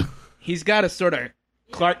 yeah. He's got a sort of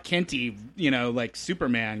Clark Kent-y, like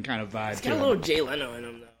Superman kind of vibe It's to got a him. little Jay Leno in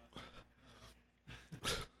him, though.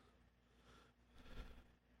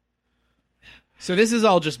 So this is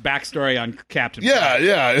all just backstory on Captain. Yeah.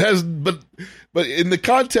 It has, but in the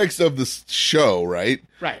context of this show, right?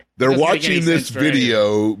 Right. They're Doesn't make any watching this sense for any-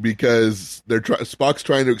 video because Spock's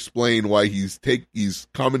trying to explain why he's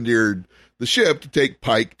commandeered the ship to take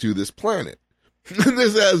Pike to this planet. And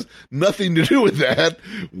this has nothing to do with that.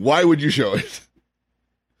 Why would you show it?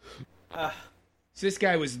 So this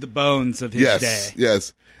guy was the Bones of his day.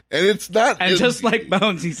 Yes. And it's not. And just like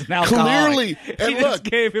Bones, he's an alcoholic. Clearly, and he look, just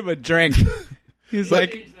gave him a drink. He's But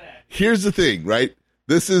like, here's the thing, right?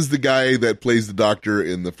 This is the guy that plays the Doctor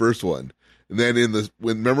in the first one, and then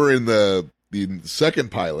remember in the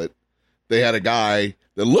second pilot, they had a guy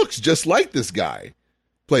that looks just like this guy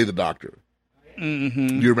play the Doctor. mm-hmm.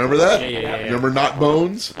 Do you remember that? Yeah. Remember Not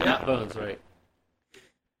Bones? Not Bones, right?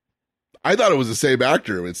 I thought it was the same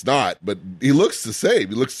actor. It's not, but he looks the same.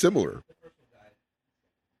 He looks similar.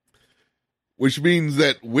 Which means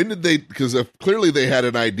that because clearly they had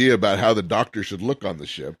an idea about how the Doctor should look on the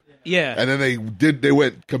ship. yeah. And then they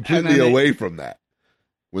went completely And then away from that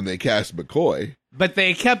when they cast McCoy. But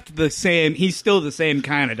they kept the same. He's still the same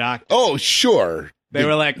kind of doctor. Oh, sure. They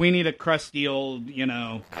were like, we need a crusty old, Kind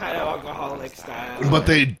of alcoholic style. But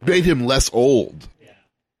they made him less old.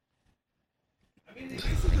 I mean, they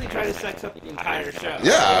basically try to sex up the entire show.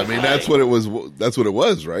 Yeah, I mean that's what it was. That's what it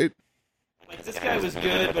was, right? Like, this guy was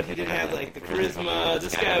good, but he didn't have, like, the charisma.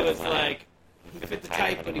 This guy was, like, he fit the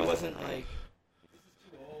type, but he wasn't, like...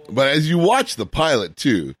 But as you watch the pilot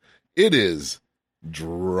too, it is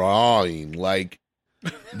drawing. Like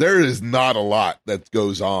there is not a lot that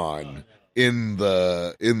goes on in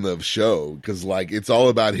the show, because like it's all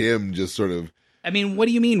about him just sort of. I mean, what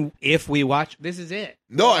do you mean if we watch? This is it.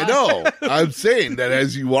 No, I know. I'm saying that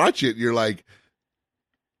as you watch it, you're like,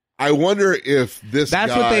 I wonder if this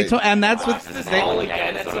That's guy... what they told, and that's what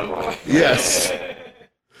Yes.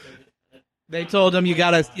 they told him.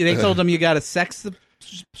 They told him you gotta sex the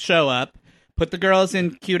show up, put the girls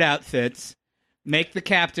in cute outfits, make the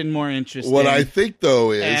captain more interesting. What I think,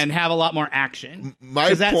 though, is... and have a lot more action. My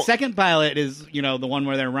Because that po- second pilot is, the one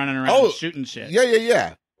where they're running around and shooting shit.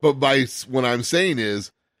 Yeah. But what I'm saying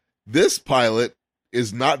is, this pilot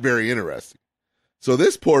is not very interesting. So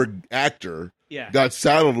this poor actor got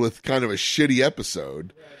saddled with kind of a shitty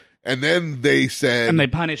episode, and then they said... And they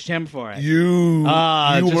punished him for it. You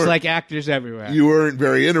just weren't- like actors everywhere. You weren't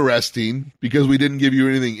very interesting because we didn't give you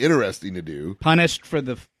anything interesting to do. Punished for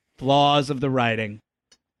the flaws of the writing.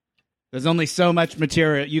 There's only so much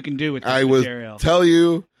material you can do with this material. Tell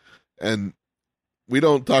you, and we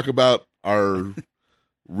don't talk about our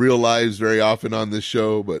real lives very often on this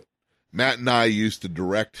show, but Matt and I used to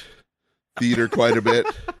direct theater quite a bit.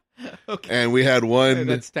 Okay. And we had one...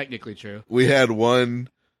 That's technically true. We had one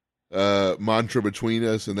mantra between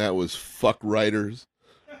us, and that was fuck writers.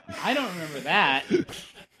 I don't remember that.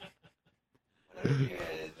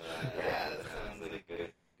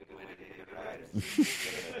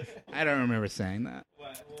 I don't remember saying that.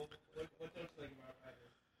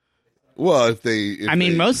 Well, if they...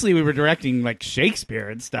 mostly we were directing like Shakespeare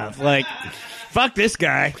and stuff. Like, fuck this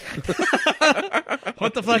guy.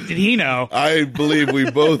 What the fuck did he know? I believe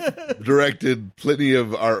we both directed plenty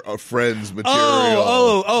of our friends' material.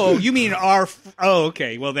 Oh, you mean our...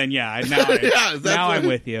 okay, well then, yeah. Now I'm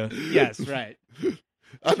with you. Yes, right.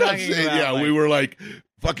 I'm not saying, about, we were like,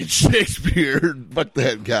 fucking Shakespeare. Fuck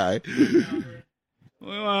that guy.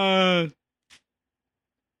 Although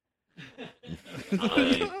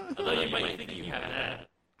you might think you have that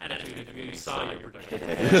attitude if you saw your production.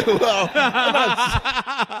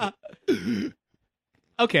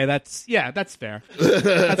 Okay, that's fair. That's fair.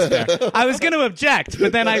 I was going to object,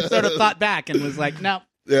 but then I sort of thought back and was like, no.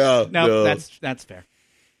 Yeah. No, that's fair.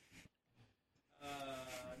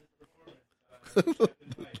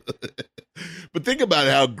 But think about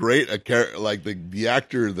how great a character, like the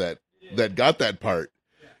actor that got that part,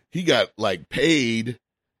 he got like paid,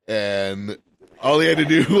 and all he had to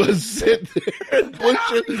do was sit there and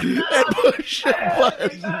push a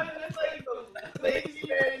button.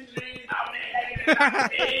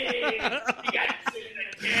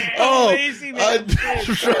 Oh,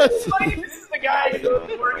 trust me. This is the guy who goes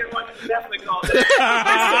to work and watches Netflix all day.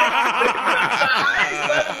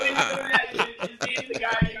 He's the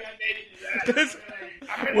guy who got made to do that.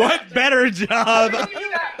 What better job?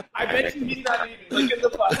 I bet you he's not even looking the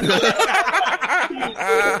fuck.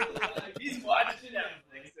 He's watching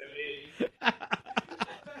everything, so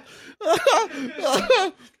I don't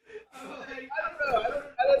know.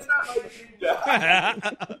 That's not my dream job.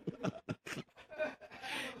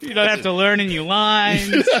 You don't have to learn any lines.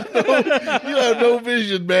 You have no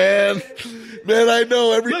vision, man. Man, I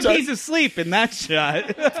know every Look, time. he's asleep in that shot.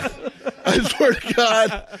 I swear to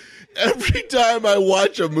God, every time I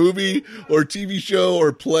watch a movie or TV show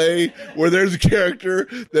or play where there's a character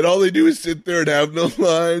that all they do is sit there and have no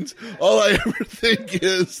lines, all I ever think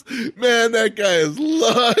is, man, that guy is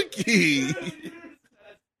lucky.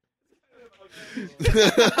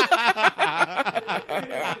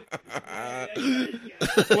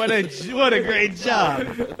 What a great job.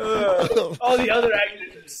 All the other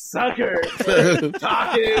actors are suckers.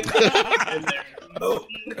 Talking and they're promoting.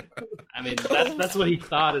 I mean, that's what he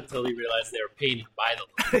thought until he realized they were paying him by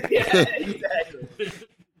the line. Yeah, exactly.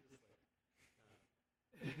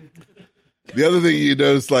 The other thing you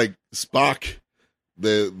notice, like Spock,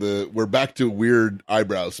 we're back to weird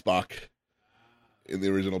eyebrow Spock in the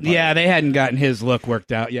original pilot. Yeah, they hadn't gotten his look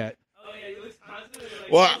worked out yet.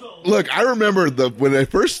 Well, look, I remember when I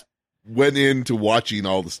first went into watching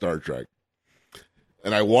all the Star Trek,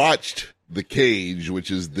 and I watched The Cage,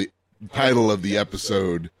 which is the title of the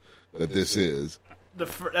episode that this is.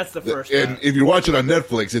 That's the first And one. if you watch it on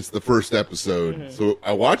Netflix, it's the first episode. Mm-hmm. So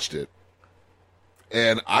I watched it,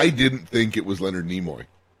 and I didn't think it was Leonard Nimoy.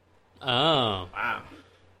 Oh. Wow.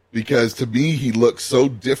 Because to me, he looks so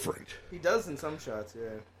different He does in some shots,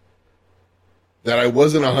 yeah. that I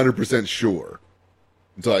wasn't 100% sure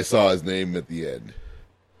until I saw his name at the end.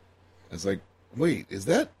 I was like, wait, is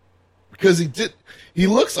that? Because he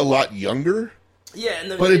looks a lot younger, Yeah,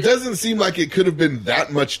 and but it doesn't seem like it could have been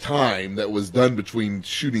that much time that was done between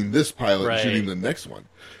shooting this pilot Right. and shooting the next one.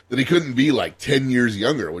 That he couldn't be like 10 years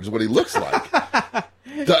younger, which is what he looks like.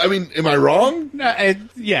 I mean, am I wrong? No,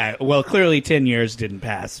 yeah. Well, clearly 10 years didn't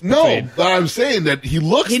pass. No, between- but I'm saying that he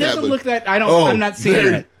looks. He that doesn't much- look that. I don't. Oh, I'm not seeing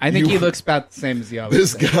there- it. I think you- he looks about the same as the other.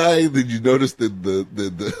 This guy, did you notice the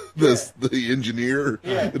engineer,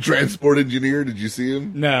 the transport engineer? Did you see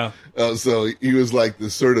him? No. So he was like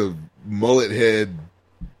this sort of mullet head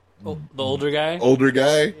The older guy. older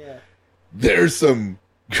guy. Yeah. There's some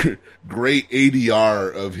great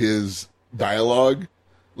ADR of his dialogue.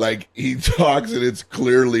 Like he talks and it's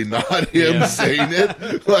clearly not him Yeah. saying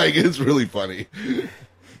it. Like it's really funny.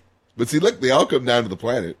 But see, look, they all come down to the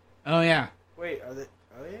planet. Oh yeah. Wait, are they?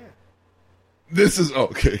 Oh yeah. This is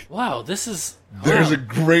okay. Wow, this is. There's wow. a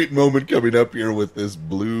great moment coming up here with this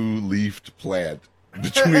blue-leafed plant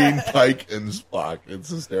between Pike and Spock. It's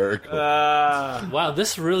hysterical. Wow,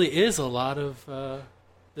 this really is a lot of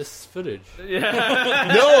this footage.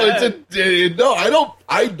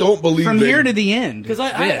 I don't believe From they, here to the end. Because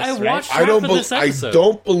I This, right? watched I half don't. of this I episode.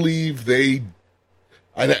 don't believe they.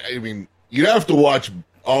 I mean, you have to watch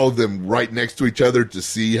all of them right next to each other to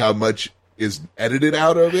see how much is edited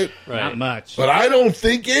out of it. Not Right. much. But I don't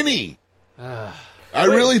think any. I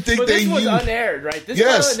really think but they this was used. unaired, right? This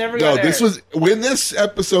Yes, pilot never no. got This aired. was when this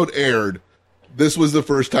episode aired. This was the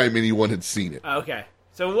first time anyone had seen it. Okay,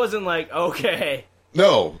 so it wasn't like okay.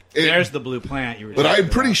 No, There's the blue plant you were. but talking I'm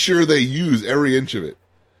pretty about. sure they use every inch of it.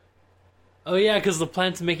 Oh yeah, because the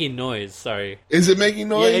plant's making noise. Sorry. Is it making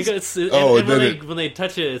noise? Yeah, it's, Oh, and and then when, it- when they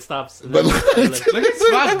touch it, it stops. And But then- like, Look at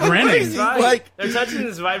Spock grinning. He's like, They're touching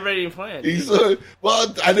this vibrating plant. he's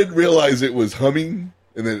well. I didn't realize it was humming,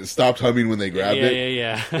 and then it stopped humming when they grabbed yeah, it.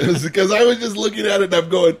 yeah. It was because I was just looking at it and I'm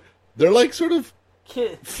going, they're like sort of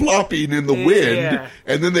flopping in the wind, Yeah.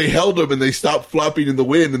 and then they held them and they stopped flopping in the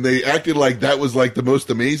wind, and they acted like that was like the most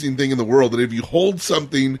amazing thing in the world. That if you hold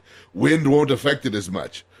something, wind won't affect it as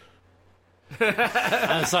much.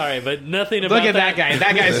 I'm sorry, but nothing about Look at that guy.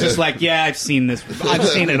 That guy's just like, yeah, I've seen this. I've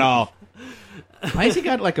seen it all. Why has he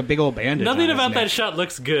got like a big old bandage? Nothing on his about neck? that shot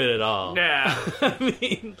looks good at all. Yeah. I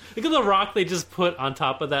mean, look at the rock they just put on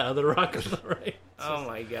top of that other rock on the right. Oh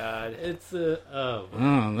my god. It's Oh,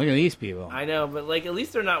 look at these people. I know, but like at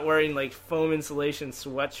least they're not wearing like foam insulation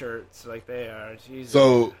sweatshirts like they are. Jesus.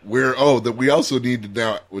 So that we also need to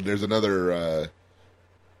now. There's another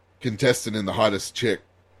contestant in the hottest chick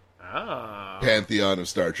Oh. pantheon of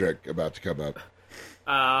Star Trek about to come up.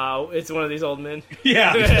 It's one of these old men.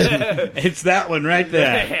 Yeah, it's that one right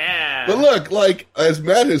there. Yeah. But look, like as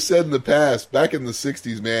Matt has said in the past, back in the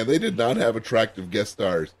 '60s, man, they did not have attractive guest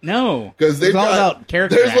stars No, because they've it's all got about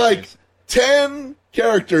character. there's actors. like 10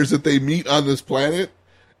 characters that they meet on this planet,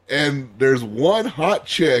 and there's one hot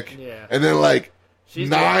chick, Yeah. and then like She's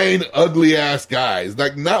 9 ugly ass guys.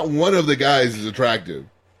 Like not one of the guys is attractive.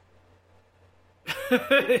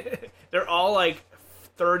 They're all like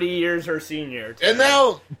 30 years her senior. And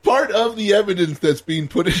now part of the evidence that's being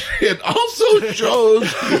put in it also shows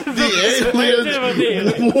the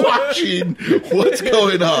aliens watching what's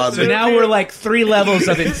going on. So now we're like 3 levels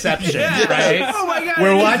of Inception, right? Oh my god.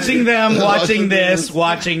 We're watching them, watching this,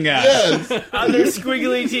 watching us. Yes. on their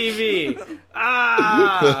squiggly TV.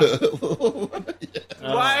 Ah.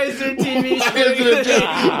 Why is their TV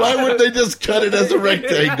squiggly? Why wouldn't they just cut it as a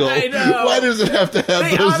rectangle? I know. Why does it have to have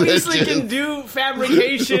They those obviously edges? can do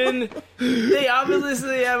fabrication. They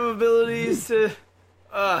obviously have abilities to.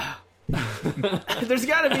 There's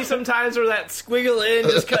got to be some times where that squiggle in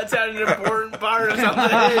just cuts out an important part or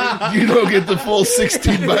something. You don't get the full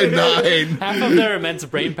 16 by 9. half of their immense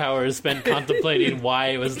brain power is spent contemplating why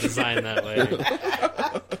it was designed that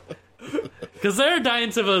way. Because they're a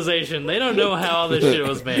dying civilization. They don't know how all this shit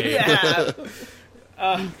was made. Yeah.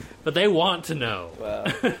 But they want to know.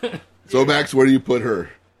 So, Max, where do you put her?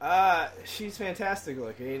 She's fantastic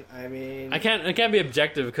looking. I mean, I can't be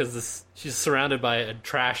objective because she's surrounded by a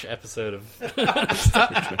trash episode of.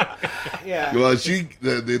 yeah. Well,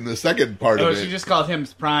 in the second part Oh, of it, she just called him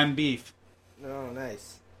prime beef. Oh,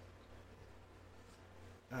 nice.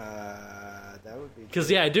 That would be.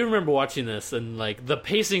 Because I do remember watching this and like the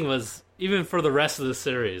pacing was even for the rest of the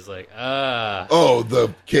series like oh,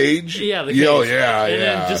 the cage? yeah the cage. Oh, yeah, and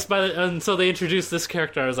yeah. then just and so they introduced this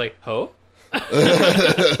character. I was like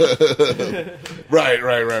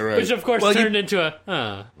Right. which of course Well, turned into a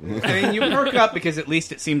I mean, you perk up because at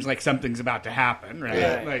least it seems like something's about to happen, right?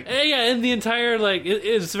 Yeah. Like, and the entire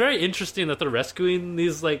it's very interesting that they're rescuing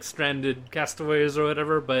these like stranded castaways or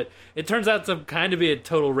whatever, but it turns out to kind of be a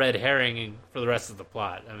total red herring for the rest of the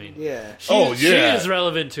plot. I mean, Yeah. she is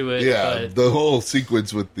relevant to it. Yeah, but the whole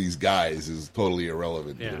sequence with these guys is totally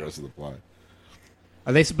irrelevant to Yeah. the rest of the plot.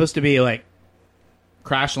 are they supposed to be like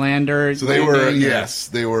crash lander. So they were landing,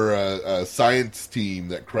 they were a science team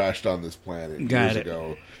that crashed on this planet Got years it.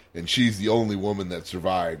 ago, and she's the only woman that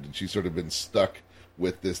survived, and she's sort of been stuck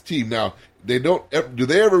with this team. Now, do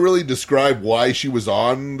they ever really describe why she was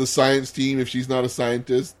on the science team if she's not a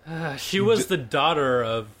scientist? She was the daughter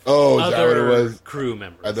of Oh, is that what it other was? crew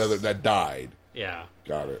members. Another that died. Yeah.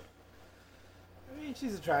 Got it. I mean,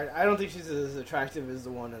 she's attractive. I don't think she's as attractive as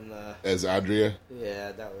the one in the. As Andrea,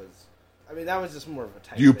 Yeah, that was. I mean, that was just more of a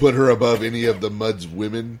type. do you thing. put her above any of the Mud's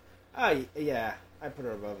women? Yeah, I put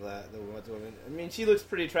her above that. The woman. I mean, she looks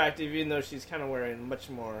pretty attractive, even though she's kind of wearing much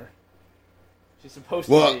more. She's supposed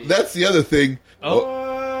to Well, be. that's the other thing. Oh.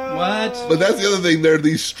 What? But that's the other thing. There are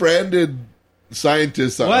these stranded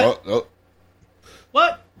scientists. What?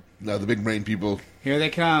 What? Now the big brain people. Here they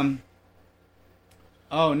come.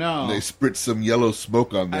 Oh no! They spritz some yellow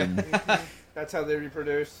smoke on them. That's how they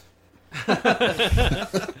reproduce.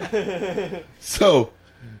 So,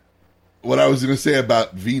 what I was going to say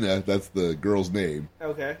about Vina, that's the girl's name.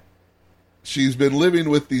 Okay. She's been living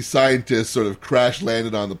with these scientists, sort of crash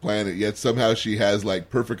landed on the planet, yet somehow she has like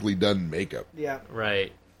perfectly done makeup. Yeah,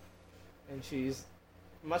 Right. and she's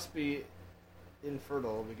must be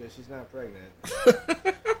infertile because she's not pregnant.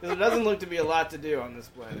 Because there doesn't look to be a lot to do on this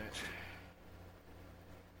planet.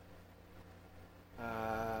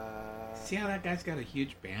 See how that guy's got a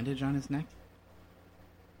huge bandage on his neck?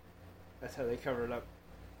 That's how they cover it up.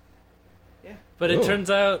 But it Oh. turns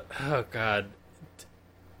out, oh god,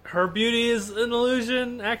 her beauty is an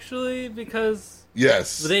illusion actually, because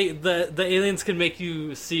Yes. the aliens can make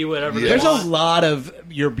you see whatever Yeah. they There's want. a lot of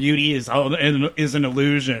your beauty is an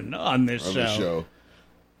illusion on this on show. the show.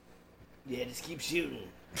 Yeah, just keep shooting.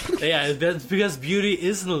 Yeah, that's because beauty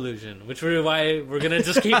is an illusion, which is why we're gonna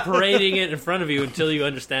just keep parading it in front of you until you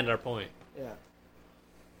understand our point. Yeah.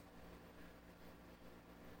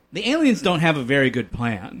 The aliens don't have a very good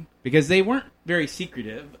plan because they weren't very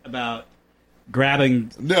secretive about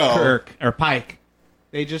grabbing No. Kirk or Pike.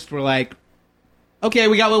 They just were like, "Okay,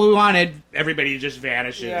 we got what we wanted." Everybody just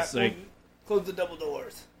vanishes. Yeah. Like, Close the double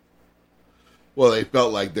doors. Well, they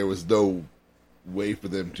felt like there was no way for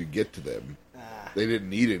them to get to them. Ah. They didn't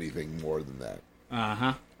need anything more than that. uh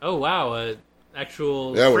huh. Oh wow,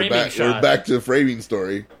 actual Yeah, we're framing back. shot. We're back to the framing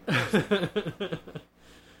story.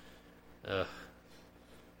 Ugh.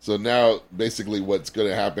 So now, basically, what's going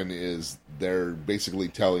to happen is they're basically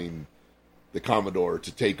telling the Commodore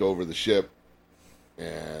to take over the ship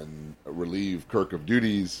and relieve Kirk of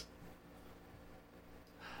duties.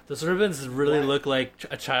 Those ribbons really look like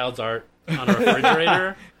a child's art on a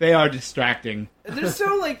refrigerator. They are distracting. They're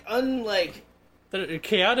so They're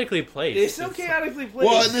chaotically placed. they're so It's- chaotically placed.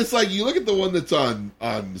 Well, and it's like you look at the one that's on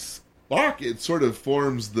Spock; it sort of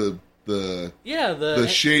forms the Yeah, the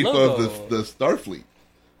shape logo. of the Starfleet,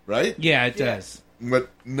 right? Yeah, it Yeah. does. But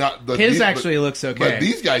not the His these- actually looks okay. But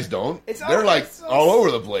these guys don't. It's They're all- like it's so- all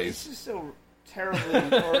over the It's place. just so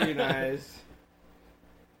terribly organized.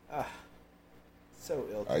 So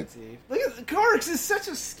ill-conceived. Look at the Karks is such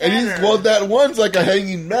a scanner. And that one's like a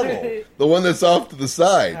hanging medal. The one that's off to the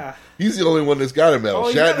side. Ah. He's the only one that's got a medal. Oh,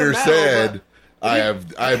 he got a Shatner medal, said,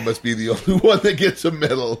 I must be the only one that gets a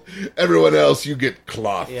medal. Everyone else, you get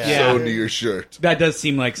cloth Yeah. sewn to your shirt. That does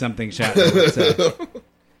seem like something Shatner would say.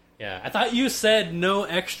 Yeah, I thought you said no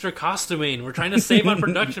extra costuming. We're trying to save on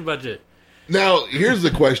production budget. Now, here's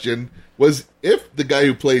the question. Was if the guy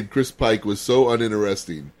who played Chris Pike was so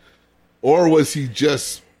uninteresting, or was he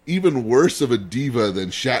just even worse of a diva than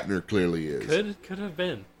Shatner clearly is? Could have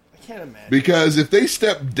been. I can't imagine. Because if they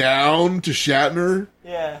stepped down to Shatner,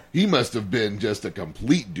 Yeah, he must have been just a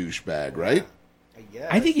complete douchebag, right? I guess.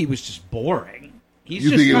 I think he was just boring. He's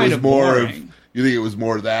You just think it kind was of more boring. of? You think it was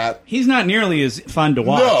more that? He's not nearly as fun to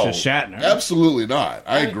watch No, as Shatner. absolutely not.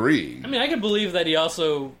 I agree. I mean, I can believe that he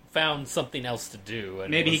also found something else to do.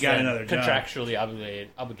 And Maybe he was got then another job. contractually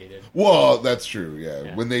obligated. Well, that's true. Yeah.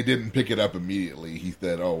 Yeah. When they didn't pick it up immediately, he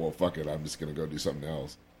said, "Oh well, fuck it. I'm just going to go do something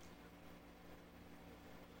else."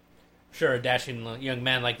 Sure, a dashing young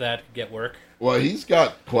man like that could get work. Well, he's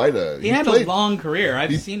got quite a. He had played, a long career. I've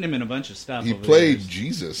he- seen him in a bunch of stuff. He over the played years.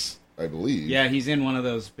 Jesus, I believe. Yeah, he's in one of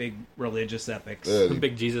those big religious epics. The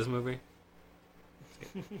big Jesus movie.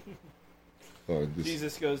 This-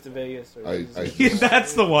 Jesus Goes to Vegas. Or I- Jesus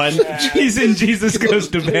That's the one. Yeah. He's in Jesus Goes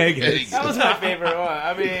to Vegas. That was my favorite one.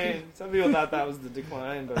 I mean, some people thought that was the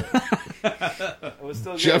decline, but it was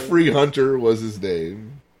still good. Jeffrey Hunter was his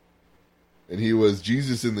name, and he was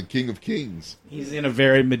Jesus in the King of Kings He's in a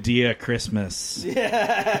very Medea Christmas.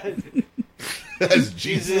 Yeah. as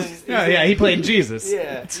Jesus. Jesus. Oh, yeah, he played Jesus.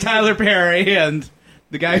 Yeah. It's Tyler Perry and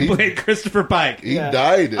The guy who played Christopher Pike. He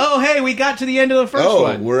died. Oh, hey, we got to the end of the first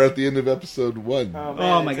one. We're at the end of episode 1.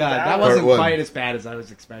 Oh my god, that Part wasn't one. quite as bad as I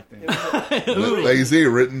was expecting. Like you see,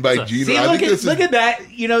 written by Gene. See, I think this look is at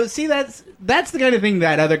that. You know, see that's the kind of thing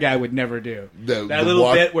that other guy would never do. The Little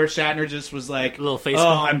walk- bit where Shatner just was like, Little face "Oh,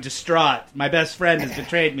 palm. I'm distraught. My best friend has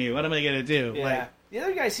betrayed me. What am I gonna do?" Yeah. Like, The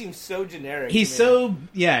other guy seems so generic. he's to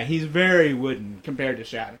me. he's very wooden compared to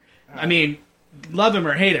Shatner. I mean, love him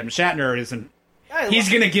or hate him, Shatner isn't. He's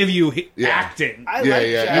gonna give you acting. I Yeah, like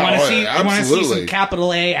yeah, Jack. You want to Oh, see? yeah, You want to see some absolutely.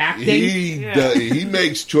 capital A acting? He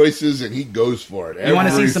makes choices and he goes for it. You wanna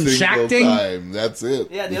see every some single shacting? time. That's it.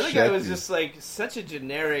 Yeah, the The other guy was shacting. just like such a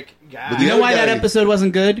generic guy. But You the know other why that guy- episode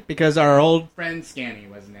wasn't good? Because our old friend Scanny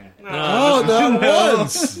wasn't in it. Oh, not No.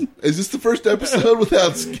 once. Is this the first episode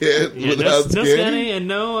without Skit? Yeah, without no Scanny? Scanny and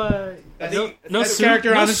no Best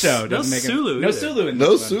character on the show. No doesn't make it- Sulu. No either. Sulu in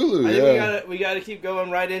No this one. Sulu. I think Yeah. we gotta keep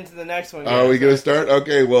going right into the next one. Are we going to start?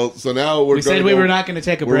 Okay. Well, so now We said we were not going to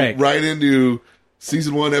take a We're break. right into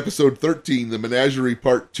season 1, episode 13, the Menagerie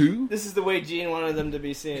Part 2. This is the way Gene wanted them to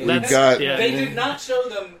be seen. We've got yeah. They did not show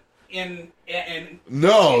them in.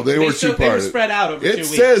 no. They were They were two-parted. spread out over 2 It weeks.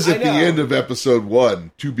 says I at the know. end of episode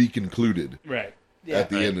 1 to be concluded. Right. Yeah. At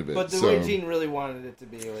the end of it. But the so, way Gene really wanted it to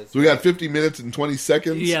be was. so we got 50 minutes and 20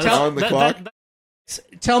 seconds Yeah, on the clock.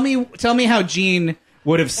 Tell me how Gene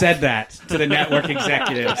would have said that to the network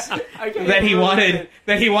executives that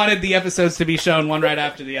he wanted the episodes to be shown one right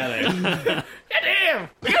after the other. Damn!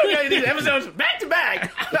 We gotta do these episodes back to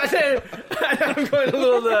back. I said, I'm going a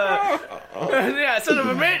little. Yeah, son of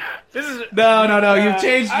a bitch. This is. No. You've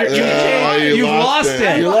changed. You've lost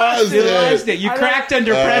it. You lost You it. lost it. You cracked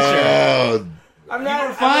under pressure. Oh, I'm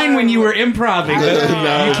not Fine when you were improving, but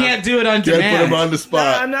No. you can't do it on can't demand. put him on the No,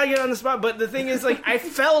 spot. I'm not getting on the spot, but the thing is, like, I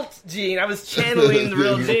felt Gene. I was channeling the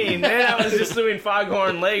real Gene. Then I was just doing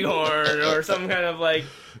Foghorn Leghorn or some kind of, like...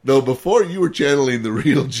 No, before you were channeling the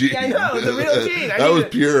real Gene. Yeah, I know, the real Gene. That was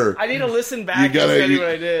pure. I need to listen back You and gotta. study You, what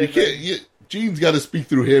I did. you can't. Gene's got to speak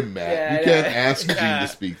through him, Matt. Yeah, you can't yeah. ask Gene Yeah. to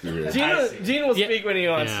speak through him. Gene will Yeah. speak when he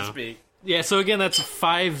wants Yeah. to speak. Yeah, so again, that's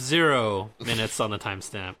 50 minutes on the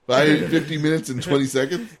timestamp. 50 minutes and 20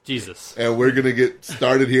 seconds, Jesus. and we're gonna get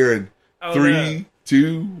started here in Oh, 3,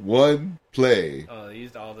 2, 1, play. Oh, they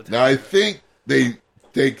used all the time. Now I think they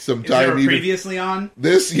take some Is there time. a Even previously on?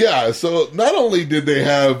 this, yeah. So not only did they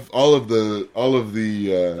have all of the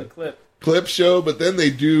The clip. clip show, but then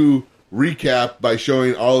they do recap by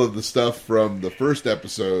showing all of the stuff from the first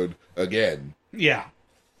episode again. Yeah.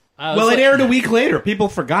 Well, Well, it aired a week later. People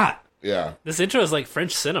forgot. Yeah, This intro is like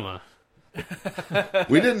French cinema.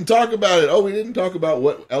 we didn't talk about it. Oh, we didn't talk about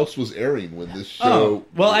what else was airing when this show. Oh,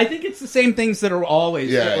 well, I think it's the same things that are always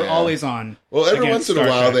Yeah. always on. Well, every against once in a Star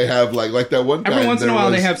while Trek. they have like that one time. Every once in a there while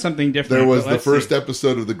was- they have something different. There was but the let's first see.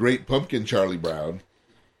 episode of The Great Pumpkin, Charlie Brown.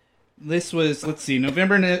 This was, let's see,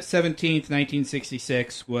 November 17th,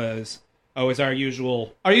 1966 was our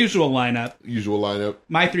usual lineup. Usual lineup.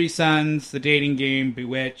 My Three Sons, The Dating Game,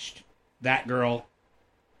 Bewitched, That Girl,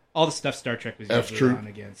 all the stuff Star Trek was usually F-Troop. on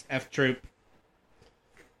against. F-Troop.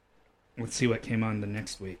 Let's see what came on the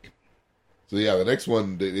next week. So yeah, the next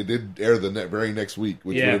one it did air the very next week,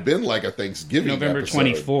 which Yeah. would have been like a Thanksgiving. November episode.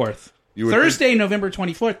 24th. You would Thursday, November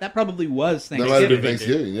 24th. That probably was That might have been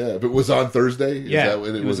Thanksgiving. Thanksgiving. Yeah, if it was on Thursday. Is Yeah, that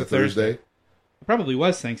when it was a Thursday? It probably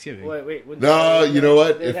was Thanksgiving. Wait. No, you know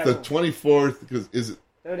what? They'd If have the 24th, because is it?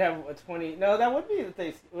 They would have a 20... No, that would be...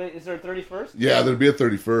 Wait, is there a 31st? Yeah, there'd be a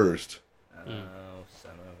 31st. Oh,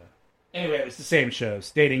 son of a... Anyway, it was the same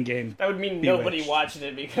shows. Dating Game. That would mean Bewitched. nobody watched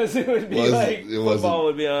it because it would be It football wasn't-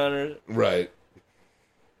 would be on or... Right.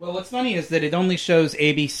 Well, what's funny is that it only shows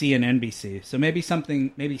ABC and NBC, so maybe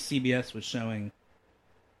CBS was showing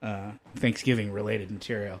Thanksgiving-related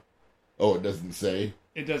material. Oh, it doesn't say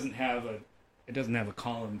It doesn't have a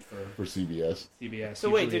column for for CBS. CBS. So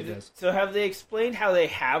wait, Usually it does. so have they explained how they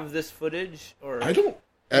have this footage? Or I don't.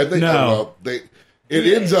 I think No. well,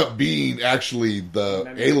 it ends up being actually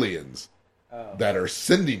the aliens that are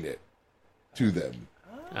sending it to them.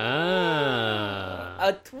 Ah.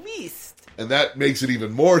 a twist? And that makes it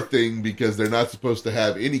even more thing because they're not supposed to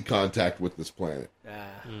have any contact with this planet.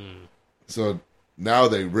 So now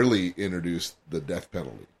they really introduced the death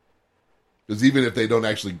penalty. Because even if they don't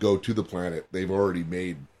actually go to the planet, they've already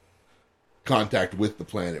made contact with the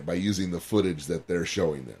planet by using the footage that they're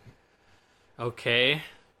showing them. Okay.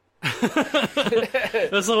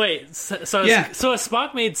 So wait, so Yeah. so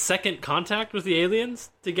Spock made second contact with the aliens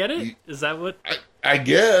to get it? Is that what? I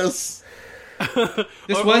guess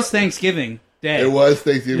This was Thanksgiving Day. it was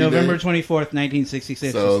Thanksgiving November Day. 24th,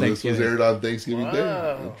 1966 So was this was Thanksgiving. aired on Thanksgiving Wow.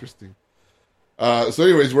 Day. Interesting. So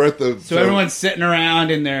anyways, we're at the... So everyone's sitting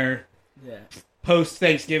around in their Yeah.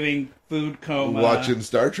 post-Thanksgiving food coma. Watching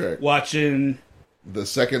Star Trek. Watching The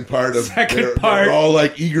second part of Second part. They're all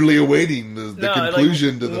like eagerly awaiting the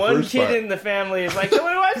conclusion to the one first kid part. in the family is like, "Can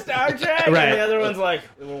we watch Star Trek?" Right. And the other one's like,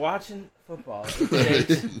 "We're watching football. It's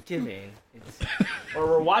Thanksgiving. Or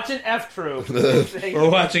we're watching F Troop. We're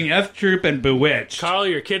watching F Troop and Bewitched. Carl,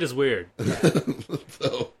 your kid is weird.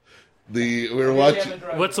 So we're watching.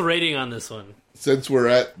 What's the rating on this one? Since we're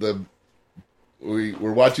at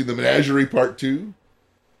we're watching the Menagerie Part 2,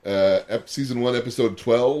 Season 1, Episode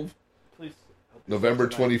 12, Please. November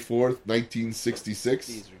 24th,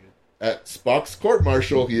 1966. At Spock's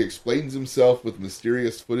court-martial, he explains himself with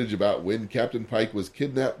mysterious footage about when Captain Pike was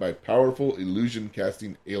kidnapped by powerful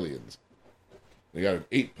illusion-casting aliens. They got an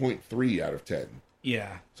 8.3 out of 10.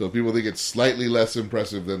 Yeah. So people think it's slightly less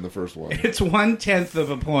impressive than the first one. It's 1/10 of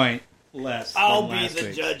a point less. I'll than be last the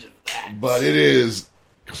week's. judge of that. But it is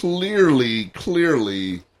clearly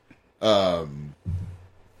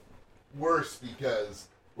worse because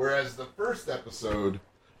whereas the first episode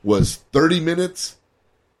was 30 minutes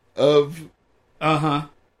of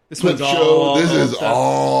This clip one's show, all this is stuff.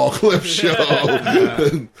 all clip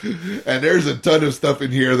show. And there's a ton of stuff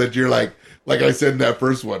in here that you're like I said in that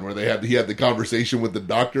first one where he had the conversation with the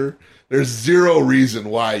doctor. There's zero reason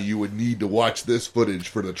why you would need to watch this footage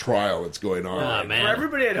for the trial that's going on. Oh, For man.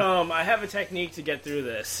 everybody at home, I have a technique to get through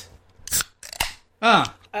this.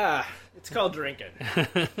 It's called drinking.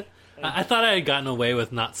 I thought I had gotten away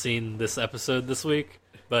with not seeing this episode this week,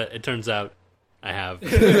 but it turns out I have.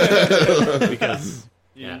 Because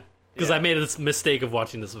I made this mistake of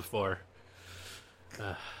watching this before.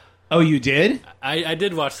 Oh, you did? I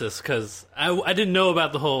did watch this because I didn't know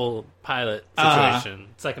about the whole pilot situation,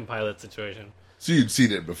 second pilot situation. So you'd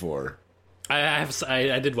seen it before. I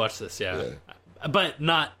did watch this, yeah. But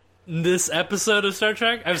not this episode of Star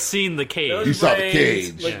Trek. I've seen the cage. Those You saw the brains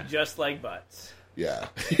cage. look Yeah. just like butts. Yeah.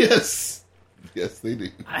 Yes, they do.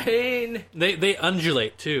 I mean, They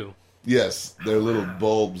undulate too. Yes, they're little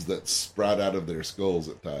bulbs that sprout out of their skulls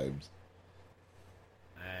at times.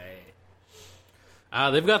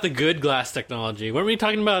 They've got the good glass technology. Weren't we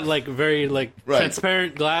talking about like very like Right.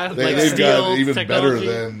 transparent glass? They've steel got it even technology?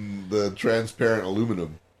 better than the transparent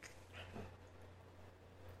aluminum.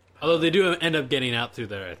 Although they do end up getting out through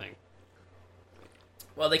there, I think.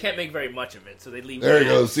 well, they can't make very much of it, so they leave. There you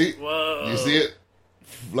gaps. go. See? Whoa. You see it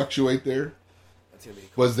fluctuate there? That's gonna be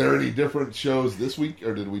cool. Was there any different shows this week,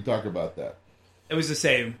 or did we talk about that? It was the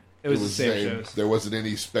same. It was the same shows. There wasn't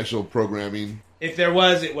any special programming. If there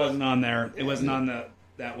was, it wasn't on there. It wasn't on that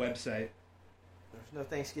website. There's no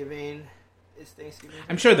Thanksgiving. Is Thanksgiving?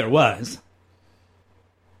 I'm sure there was.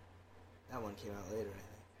 That one came out later,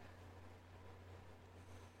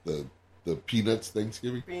 I think. The Peanuts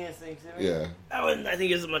Thanksgiving? Peanuts Thanksgiving? Yeah. That one, I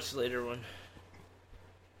think, is a much later one.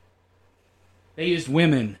 They used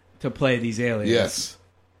women to play these aliens. Yes.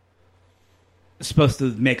 It's supposed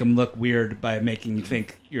to make them look weird by making you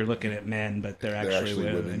think you're looking at men, but they're actually,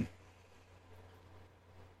 women.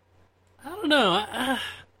 I don't know. I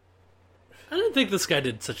didn't think this guy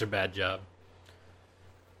did such a bad job.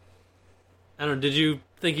 I don't know. Did you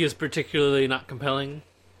think he was particularly not compelling?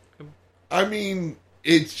 I mean,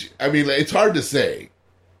 it's hard to say,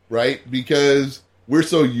 right? Because we're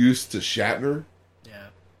so used to Shatner, Yeah.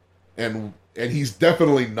 and he's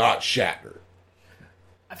definitely not Shatner.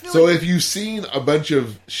 I feel So like if you've seen a bunch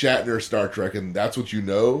of Shatner Star Trek and that's what you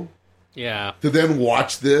know, Yeah. to then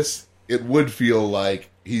watch this, it would feel like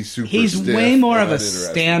he's super He's stiff way more and of a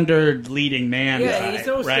uninteresting. standard leading man Yeah, guy, he's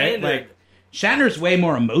so right? standard. Like, Shatner's way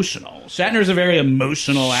more emotional. Shatner's a very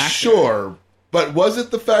emotional actor. Sure, but was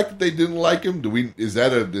it the fact that they didn't like him? Is that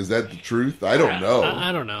the truth? I don't know.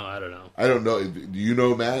 I don't know. I don't know. Do you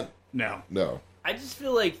know, Matt? No. No. I just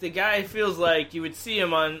feel like the guy feels like you would see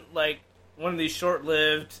him on like one of these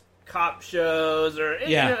short-lived cop shows or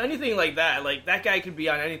anything like that. Like that guy could be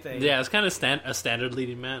on anything. Yeah, it's kind of a standard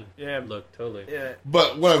leading man. Yeah. Look, totally. Yeah.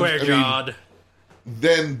 But what Square jawed.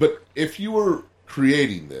 but if you were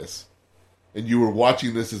creating this and you were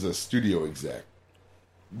watching this as a studio exec,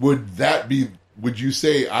 would you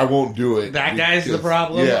say I won't do it? That guy's the because-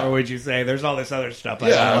 problem? Yeah. Or would you say there's all this other stuff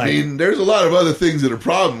Yeah, like? I mean, there's a lot of other things that are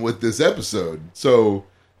problem with this episode. So,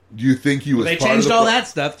 do you think he was? they part changed of the all that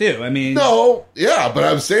stuff, too. I mean... No, yeah, but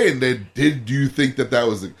I'm saying that. Do you think that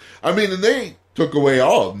was? I mean, and they took away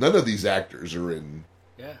none of these actors are in.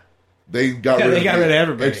 Yeah. They got Yeah, rid. they got rid of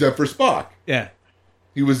everybody. except for Spock. Yeah.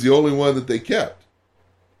 He was the only one that they kept.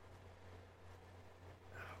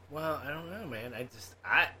 Well, I don't know, man.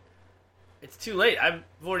 It's too late. I've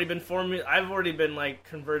already been like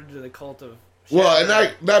converted to the cult of. Well,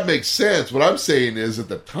 Shatner. and that makes sense. What I'm saying is, at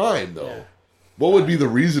the time, though, Yeah. What would be the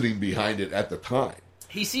reasoning behind it at the time?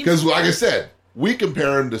 He seems Because, like I said, we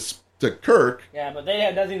compare him to Kirk. yeah, but they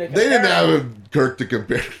had nothing to compare. They didn't have a Kirk to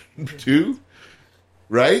compare him to,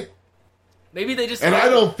 right? Maybe they just. And I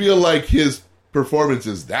don't feel like his performance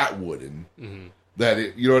is that wooden. That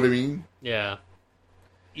it, you know what I mean? Yeah.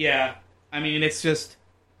 Yeah, I mean, it's just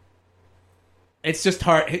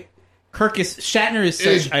hard. Shatner is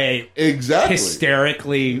such a Exactly.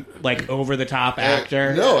 hysterically like over the top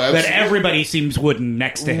actor. no, that absolutely. everybody seems wooden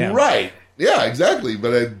next to him. Right. Yeah, exactly.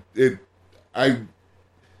 But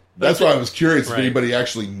that's why I was curious if Right. anybody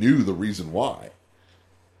actually knew the reason why.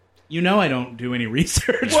 You know, I don't do any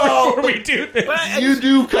research Well, before we do this. But You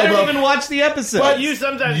do I come don't up. even watch the episode. But you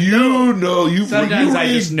sometimes you know, you Sometimes you I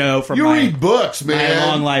read, just know from you my- read books, my man.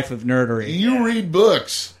 long life of nerdery. You read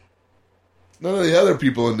books. None of the other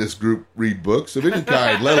people in this group read books of any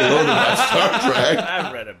kind, let alone about Star Trek.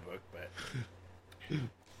 I've read a book, but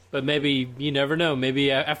But maybe, you never know.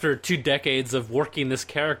 Maybe after 2 decades of working this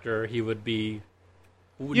character, he would be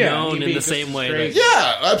known he'd in be the just same way. straight-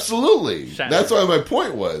 That, Yeah, absolutely. Shatner. That's why my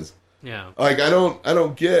point was. yeah. Like I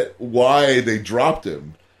don't get why they dropped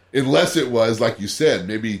him, unless it was like you said,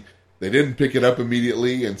 maybe they didn't pick it up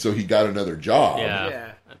immediately, and so he got another job. Yeah.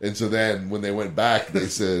 yeah. And so then when they went back, they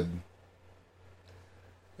said,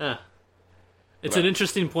 Huh. It's an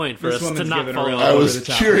interesting point for This us to woman's not given a follow. real- I was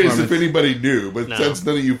over-the-top curious if performance. anybody knew, but No. since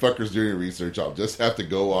none of you fuckers do any research, I'll just have to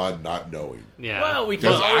go on not knowing. Yeah. Well, we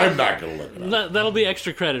Because can. I'm not going to look it up. That'll be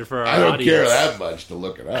extra credit for our I don't audience. care that much to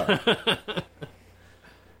look it up.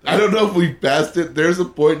 I don't know if we passed it. There's a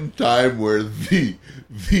point in time where the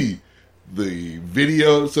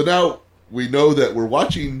video. So now we know that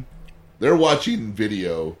they're watching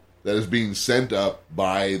video that is being sent up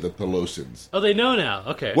by the Pelosians. Oh, they know now.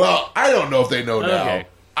 Okay. Well, I don't know if they know now. Okay.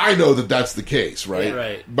 I know that that's the case, right? Yeah,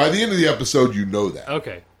 right. By the end of the episode, you know that.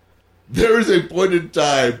 Okay. There is a point in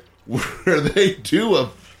time where they do a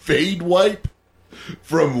fade wipe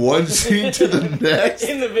from one scene to the next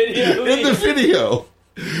In the video. in the video.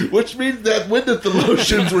 Which means that when the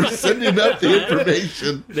Tholotians were sending up the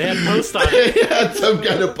information, They had post on they it. had some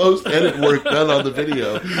kind of post-edit work done on the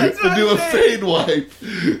video to do a fade wipe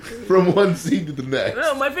from one scene to the next.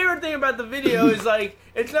 No, my favorite thing about the video is like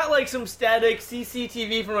it's not like some static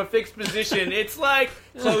CCTV from a fixed position. It's like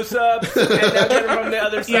close-ups and now get them from the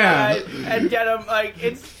other side and get them like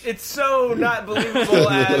it's so not believable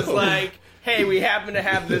as like. Hey, we happen to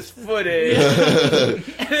have this footage.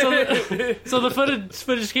 So the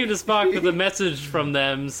footage came to Spock with a message from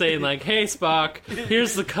them saying like, "Hey Spock,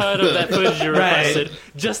 here's the cut of that footage you requested.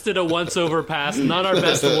 Just did a once-over pass, not our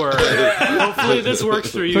best work. Hopefully this works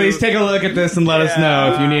for you. Please take a look at this and let us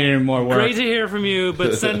know if you need any more work. Great to hear from you,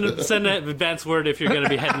 but send an advance word if you're going to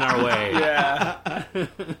be heading our way." Yeah.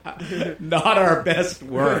 Not our best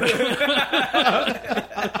work.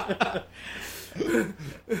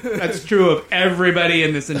 That's true of everybody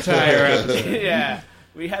in this entire episode. Yeah.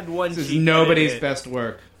 We had one This is cheap nobody's edit. best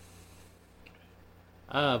work.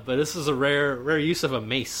 But this is a rare use of a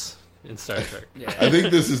mace in Star Trek. I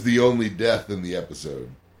think this is the only death in the episode.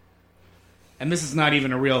 And this is not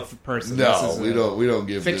even a real person. This No, is we don't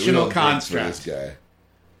give fictional we don't vote for construct. this guy.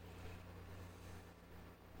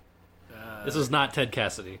 This was not Ted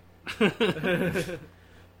Cassidy. I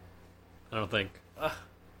don't think.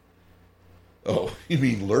 Oh, you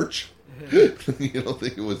mean Lurch? You don't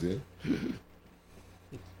think it was him?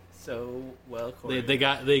 So well They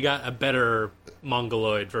coordinated. they got a better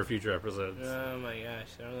Mongoloid for future episodes. Oh my gosh,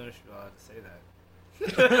 I don't know if you're allowed to say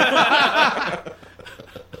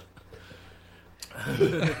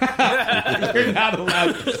that. You're not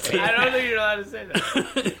allowed to say I don't think you're allowed to say that.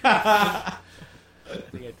 I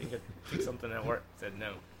think I did something at work said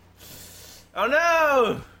no. Oh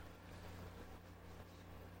no!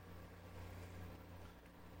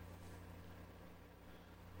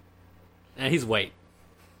 And he's white.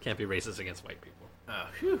 Can't be racist against white people. Oh,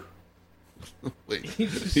 phew. Wait,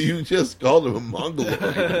 you just called him a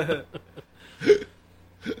Mongoloid.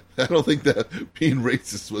 I don't think that being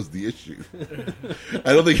racist was the issue.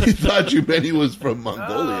 I don't think he thought you meant he was from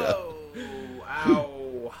Mongolia. Oh,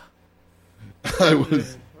 ow. I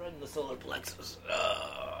was Right in the solar plexus.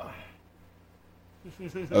 I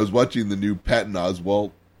was watching the new Patton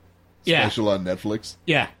Oswalt Yeah. special on Netflix,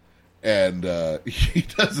 Yeah. and he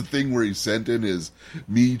does a thing where he sent in his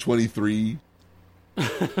Me-23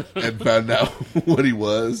 and found out what he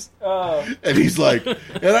was. Oh. And he's like,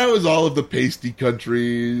 and I was all of the pasty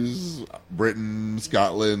countries, Britain,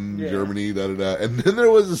 Scotland, Yeah. Germany, da-da-da. And then there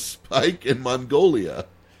was a spike in Mongolia.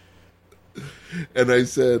 And I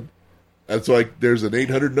said, And so there's an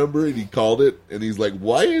 800 number, and he called it, and he's like,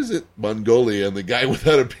 "Why is it Mongolia?" And the guy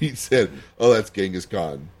without a beat said, "Oh, that's Genghis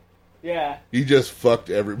Khan. Yeah. He just fucked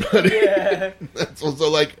everybody." Yeah. That's also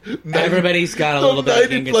like Everybody's got a little bit of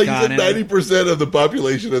Genghis like Khan in it. 90% of the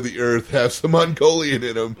population of the Earth have some Mongolian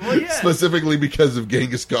in them, Well, yeah. specifically because of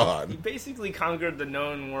Genghis Khan. Basically conquered the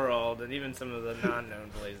known world and even some of the non-known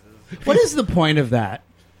places. What is the point of that?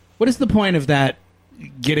 What is the point of that?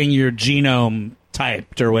 Getting your genome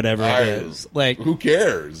typed or whatever it is. Like, Who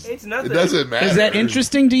cares? It's nothing. It doesn't matter. is that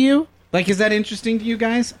interesting to you? Like, is that interesting to you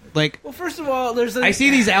guys? Like, Well, first of all, there's I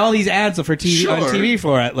see all these ads for TV on Sure. TV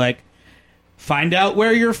for it. Like, find out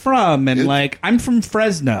where you're from, and like, I'm from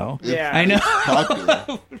Fresno. Yeah. I know.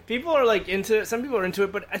 Popular. people are like into it. Some people are into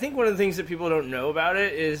it, but I think one of the things that people don't know about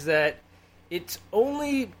it is that it's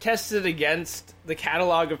only tested against the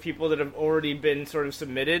catalog of people that have already been sort of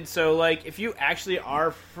submitted. So, like, if you actually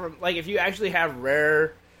are from, like, if you actually have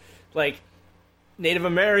rare, like, Native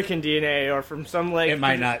American DNA or from some, like... It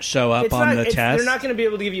might not show up it's on not, the it's- test. They're not going to be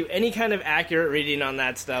able to give you any kind of accurate reading on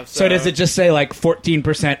that stuff. So does it just say like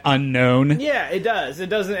 14% unknown? Yeah, it does. It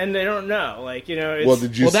doesn't, and they don't know. Like, you know, it's... Well,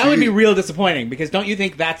 did you Well, that see? would be real disappointing because don't you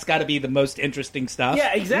think that's got to be the most interesting stuff?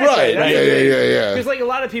 Yeah, exactly. Right, That's yeah, the thing. yeah. Because, like, a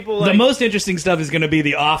lot of people, The like... most interesting stuff is going to be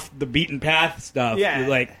the off the beaten path stuff. Yeah.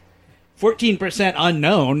 Like 14%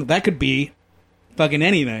 unknown. That could be fucking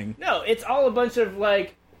anything. No, it's all a bunch of,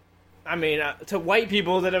 like... I mean, to white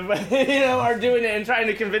people that have, are doing it and trying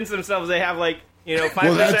to convince themselves they have, like, 5%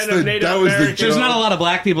 Well, that's of Native that was the Americans. There's joke. not a lot of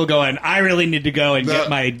black people going, I really need to go and get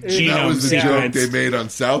my That genome was the joke sequenced. they made on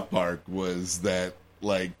South Park, was that,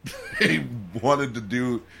 like, he wanted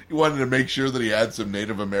to make sure that he had some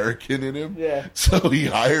Native American in him. Yeah. So he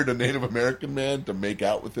hired a Native American man to make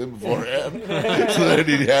out with him beforehand, so that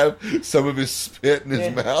he'd have some of his spit in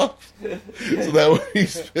his mouth. So that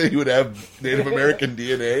way he would have Native American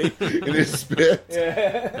DNA in his spit.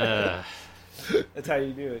 That's how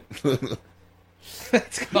you do it.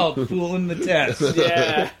 It's called fooling the test.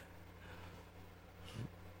 Yeah.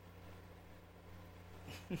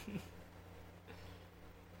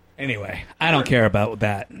 Anyway, I don't care about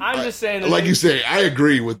that. I'm just saying that... Like you say, I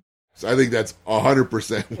agree with. I think that's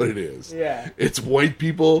 100% what it is. Yeah. It's white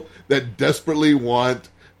people that desperately want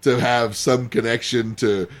to have some connection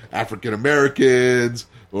to African Americans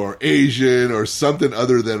or Asian or something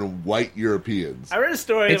other than white Europeans. I read a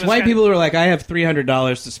story... It's white people who are like, I have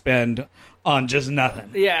 $300 to spend on just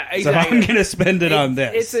nothing. Yeah, So exactly. I'm going to spend it on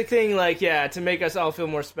this. It's a thing, like, to make us all feel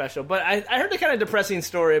more special. But I heard a kind of depressing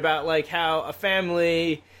story about, like, how a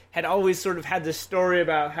family had always sort of had this story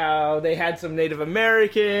about how they had some Native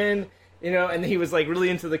American, and he was, like, really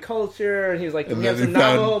into the culture, and he was, like, And he had then some they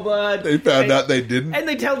found- Navajo blood. They found And- out they didn't. And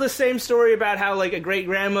they tell the same story about how, like, a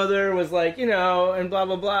great-grandmother was, like, and blah,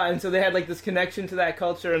 blah, blah. And so they had, like, this connection to that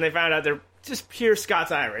culture, and they found out they're just pure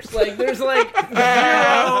Scots-Irish. Like, there's, like,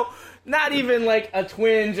 zero... Not even, like, a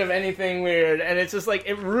twinge of anything weird. And it's just, like,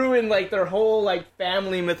 it ruined, like, their whole, like,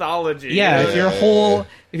 family mythology. Yeah, if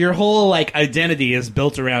your whole like identity is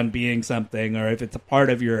built around being something, or if it's a part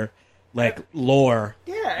of your like lore,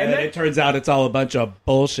 Yeah, and and then, it turns out it's all a bunch of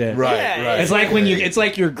bullshit. Right, Yeah, right. It's like it's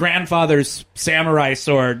like your grandfather's samurai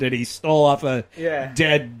sword that he stole off a Yeah.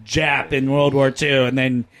 dead Jap in World War II, and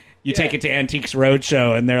then you take it to Antiques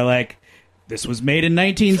Roadshow, and they're like, "This was made in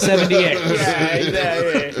 1978." yeah,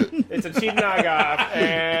 exactly. It's a cheap knockoff.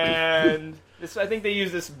 And I think they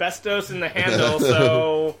use asbestos in the handle,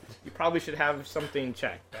 so you probably should have something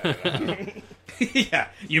checked. Yeah,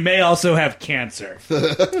 you may also have cancer.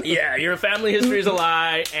 Yeah, your family history is a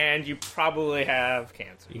lie, and you probably have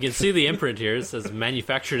cancer. You can see the imprint here. It says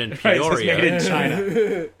manufactured in Right, it's just made Peoria. in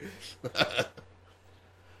China.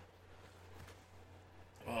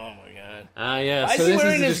 Oh my god. Ah, yes. Why is So he this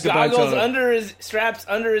wearing is his just a bunch goggles of- under his straps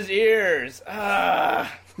under his ears? Wow.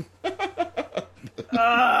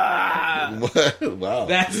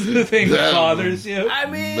 That's the thing that bothers you. I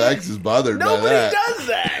mean, Max is bothered by nobody that. does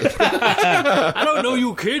that. I don't know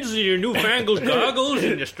you kids and your newfangled goggles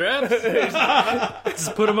and your straps.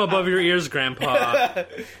 Just put them above your ears, Grandpa.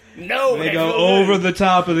 No, They go Hazelwood. over the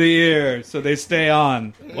top of the ear, so they stay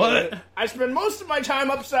on. What? I spend most of my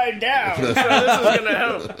time upside down, so this is gonna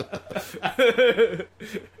help.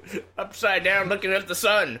 Upside down, looking at the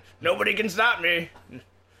sun. Nobody can stop me.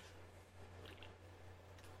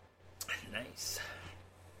 Nice.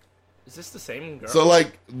 Is this the same girl? So,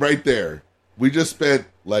 like, right there, we just spent,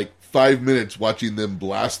 like, 5 minutes watching them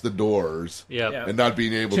blast the doors Yep. Yeah. and not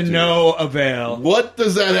being able to. To no avail. What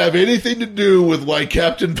does that have anything to do with why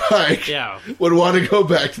Captain Pike Yeah. would want to go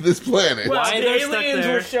back to this planet? well, Why the they're stuck aliens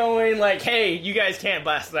there? were showing, like, hey, you guys can't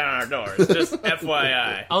blast down our doors. Just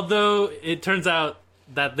FYI. Although it turns out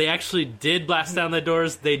that they actually did blast down the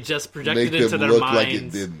doors. They just projected Make into them their look minds like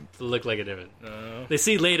it didn't. to look like it didn't. They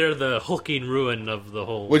see later the hulking ruin of the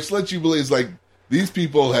whole. Which lets you believe, like, these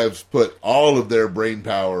people have put all of their brain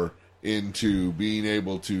power into being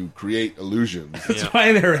able to create illusions. That's Yeah.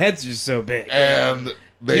 why their heads are so big. And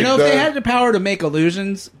they've You know, if done they had the power to make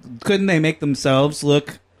illusions, couldn't they make themselves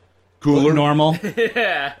look cooler. normal?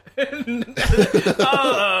 Yeah.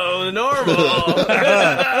 Oh, normal.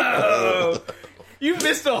 Oh. You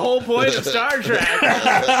missed the whole point of Star Trek.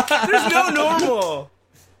 There's no normal.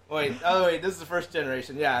 Wait, this is the first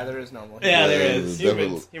generation. Yeah, there is normal. Yeah, there is.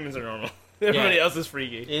 Humans are normal. Everybody else is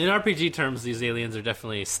freaky. In RPG terms, these aliens are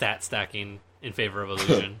definitely stat stacking in favor of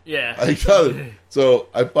illusion. Yeah. I got it. So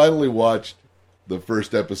I finally watched the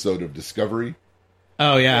first episode of Discovery.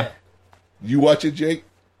 Oh, yeah. You watch it, Jake?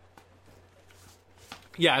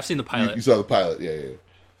 Yeah, I've seen the You pilot. saw the pilot, yeah.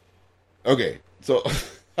 Okay, so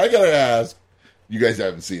I gotta ask, you guys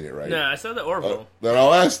haven't seen it, right? No, I saw the Orville. Then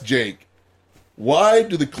I'll ask Jake, why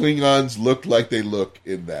do the Klingons look like they look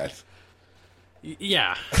in that?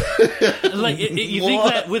 Yeah, like you think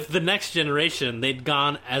What? that with the next generation, they'd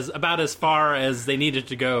gone about as far as they needed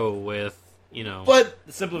to go with, But,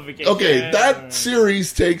 The simplification. okay, that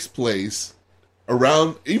series takes place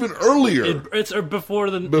around, even earlier, it's before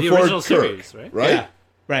the before original Kirk, series, right? Yeah.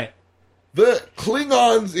 Right. The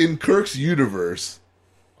Klingons in Kirk's universe,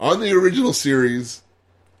 on the original series,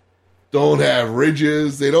 don't have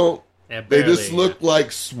ridges, they don't, Yeah, they barely, just look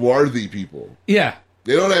like swarthy people. Yeah.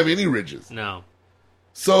 They don't have any ridges. No.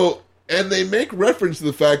 So, and they make reference to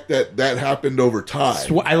the fact that that happened over time.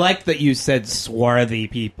 I like that you said swarthy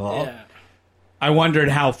people. Yeah. I wondered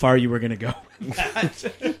how far you were going to go.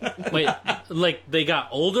 Wait, like they got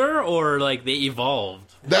older or like they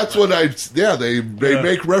evolved? That's what they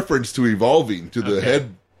make reference to evolving to the Okay.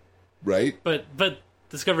 head, right? But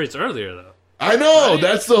Discovery's earlier though. I know,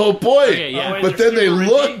 that's the whole point. Okay, yeah. Oh, wait, But they're then they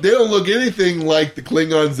super they don't look anything like the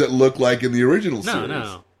Klingons that look like in the original No, series.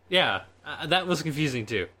 no. Yeah, that was confusing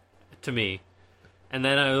too, to me. And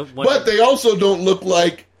then But they also don't look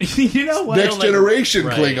like You know what? next generation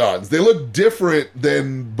right. Klingons. They look different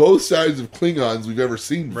than both sides of Klingons we've ever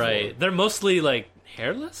seen before. right, they're mostly like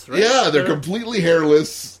hairless, right? Yeah, they're completely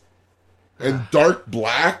hairless and dark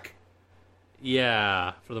black.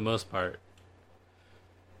 Yeah, for the most part.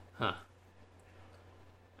 Huh.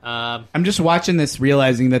 I'm just watching this,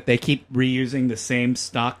 realizing that they keep reusing the same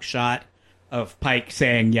stock shot of Pike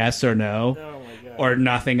saying yes or no, Oh my god. or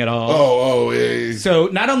nothing at all. Yeah. So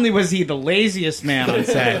not only was he the laziest man on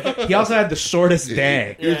set, he also had the shortest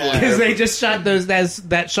day Yeah. because they just shot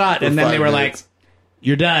that shot, and then they 5 were minutes. like,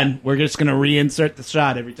 "You're done. We're just going to reinsert the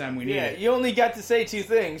shot every time we need Yeah, it. you only got to say two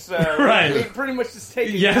things, so Right. we pretty much just take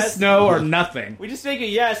a Yes, no, or nothing." We just take a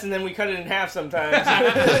yes and then we cut it in half sometimes.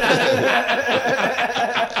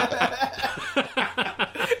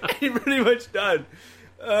 You're pretty much done.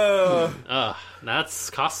 That's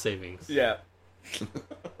cost savings. Yeah.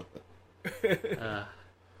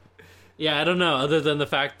 Yeah, I don't know. Other than the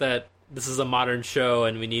fact that this is a modern show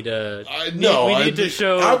and we need to, No, to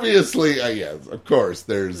show Obviously, yes, of course.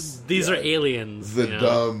 There's these are aliens. the you know?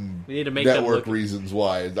 dumb We need to make them network look- reasons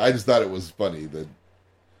why. I just thought it was funny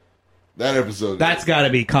that episode. That's got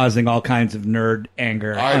to be causing all kinds of nerd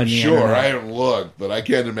anger. I'm on the sure. internet. I haven't looked, but I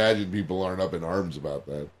can't imagine people aren't up in arms about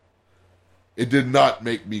that. It did not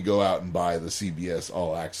make me go out and buy the CBS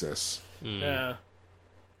All Access. Yeah.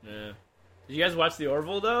 Yeah. Did you guys watch the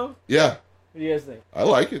Orville though? Yeah, What do you guys think? I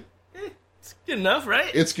like it. It's good enough,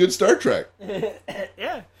 right? It's good Star Trek.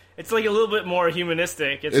 Yeah. It's like a little bit more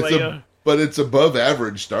humanistic. It's like But it's above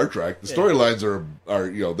average Star Trek. The storylines are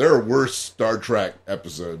there are worse Star Trek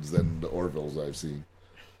episodes than the Orville's I've seen.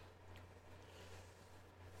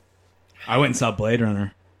 I went and saw Blade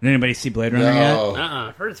Runner. Did anybody see Blade Runner yet? No,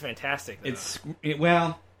 I've heard it's fantastic. Though. It's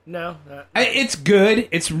good.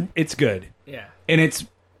 It's good, Yeah. and it's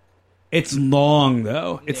long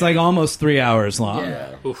though. It's like almost 3 hours long,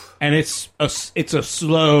 Yeah. Oof. and it's a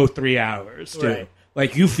slow 3 hours too. Right.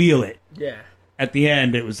 Like you feel it Yeah. at the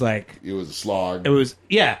end. It was like it was a slog. it was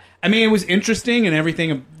I mean, it was interesting and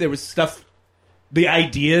everything. There was stuff. The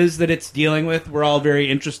ideas that it's dealing with were all very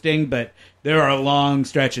interesting, but there are long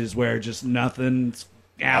stretches where just nothing's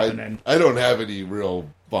happening. I don't have any real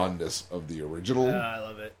fondness of the original, I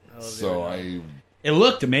love it. I love so it. It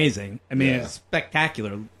looked amazing. I mean, Yeah. it's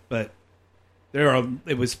spectacular, but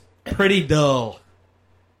it was pretty dull.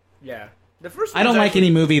 Yeah. The first I don't one's like actually-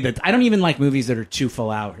 any movie I don't even like movies that are 2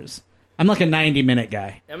 full hours. I'm like a 90-minute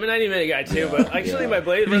guy. I'm a 90-minute guy too, but actually, my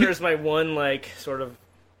Blade Runner is my one sort of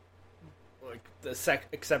the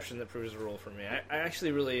exception that proves the rule for me. I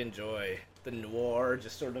actually really enjoy the noir,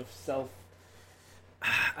 just sort of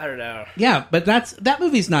I don't know. Yeah, but that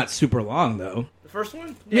movie's not super long though. The first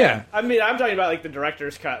one? Yeah. I mean, I'm talking about like the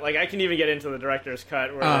director's cut. Like I can even get into the director's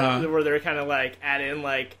cut where they're kind of like add in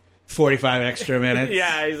like 45 extra minutes.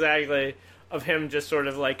 yeah, exactly. Of him just sort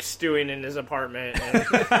of like stewing in his apartment, and,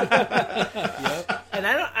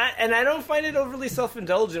 and I don't find it overly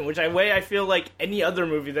self-indulgent. Which I feel like any other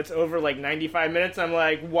movie that's over like 95 minutes, I'm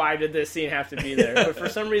like, why did this scene have to be there? But for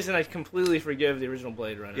some reason, I completely forgive the original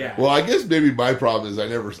Blade Runner. Yeah. Well, I guess maybe my problem is I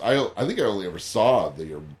think I only ever saw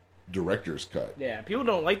the director's cut. Yeah, people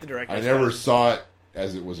don't like the director's I never cut. saw it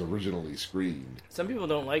as it was originally screened. Some people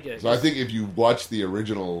don't like it. So I think if you watch the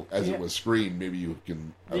original as it was screened, maybe you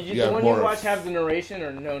can. Did you the have one more you of- watch have the narration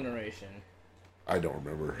or no narration? I don't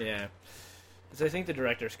remember. Yeah, because I think the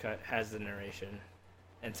director's cut has the narration,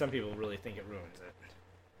 and some people really think it ruins it.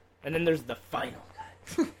 And then there's the final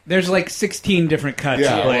cut. There's like 16 different cuts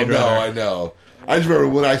Yeah, of Blade well, no, Runner. I know. I just remember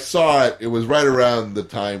when I saw it. It was right around the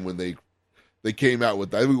time when they came out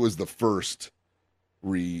with. I think it was the first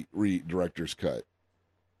director's cut.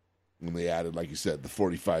 When they added, like you said, the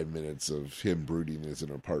 45 minutes of him brooding in his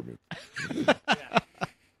apartment.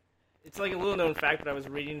 It's like a little known fact, but I was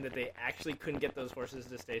reading that they actually couldn't get those horses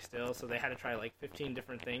to stay still, so they had to try like 15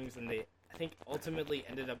 different things, and they, I think, ultimately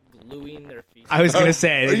ended up gluing their feet. I was going to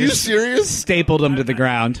say, Are they you just serious? stapled them to the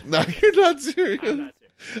ground. No, you're not serious. I'm not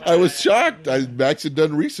serious. I was shocked. Max had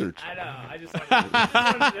done research. I know. I just wanted to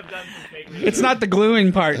have done some fake research. It's not the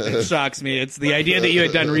gluing part that shocks me. It's the idea that you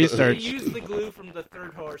had done They research. used the glue from the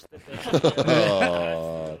third horse that the That's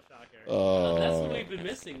what Oh, we've been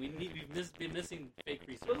missing. We've been missing fake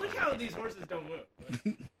research. But look how these horses don't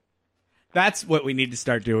move. That's what we need to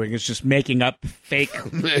start doing, is just making up fake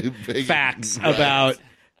facts Right.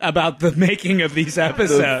 about the making of these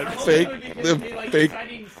episodes. fake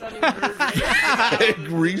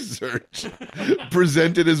research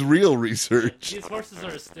presented as real research. These horses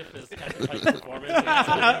are as stiff as Captain Pike's performance. And that's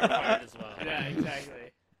what required as well. Yeah, exactly.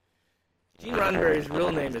 Gene Roddenberry's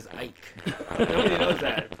real name is Ike. Nobody knows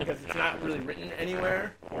that because it's not really written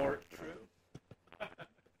anywhere or true.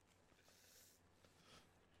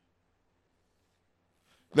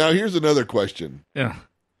 Now here's another question, Yeah.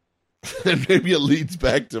 and maybe it leads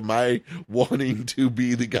back to my wanting to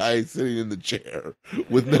be the guy sitting in the chair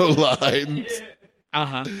with no lines.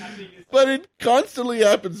 Uh-huh. But it constantly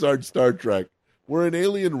happens on Star Trek, where an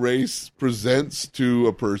alien race presents to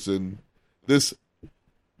a person this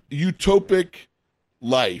utopic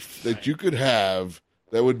life that you could have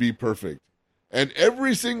that would be perfect. And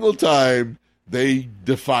every single time, they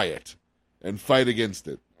defy it and fight against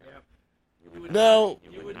it. Now,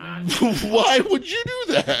 why would you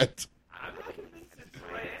do that?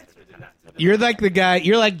 You're like the guy,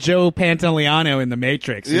 you're like Joe Pantoliano in The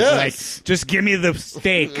Matrix. He's Yes. like, just give me the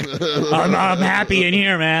steak. I'm happy in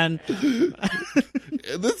here, man.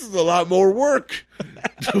 This is a lot more work.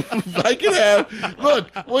 I can have. Look,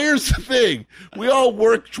 well, here's the thing. We all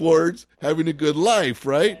work towards having a good life,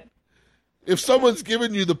 right? If someone's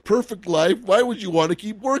given you the perfect life, why would you want to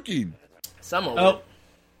keep working? Some of Oh,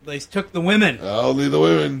 they took the women. Only the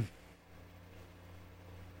women.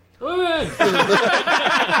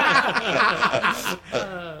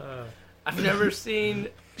 I've never seen.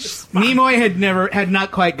 Nimoy had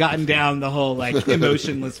not quite gotten down the whole like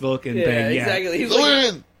emotionless Vulcan Yeah, thing yet. exactly. He's The like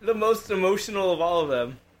women. the most emotional of all of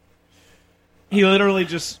them. He literally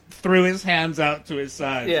just threw his hands out to his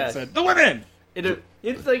sides Yeah. and said, "The women."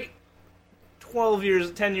 It's like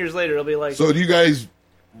 10 years later, it'll be like. So, do you guys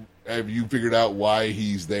have you figured out why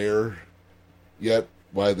he's there yet?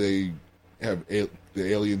 Why they have the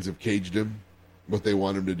aliens have caged him? What they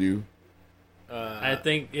want him to do? I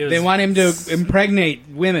think it was, They want him to impregnate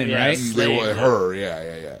women, Yeah, right? They want her.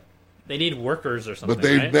 Yeah. They need workers or something. But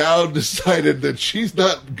they've right? now decided that she's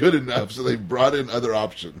not good enough, so they brought in other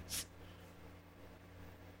options.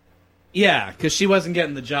 Yeah, because she wasn't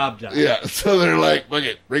getting the job done. Yeah, so they're like, "Fuck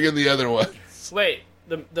it, bring in the other ones." Wait,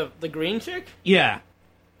 the green chick? Yeah.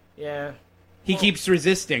 Yeah. He keeps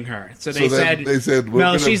resisting her. So So then they said, "We're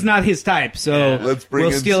well, gonna- she's not his type, so Let's bring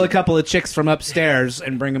we'll in steal some- a couple of chicks from upstairs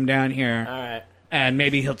and bring them down here, All right. and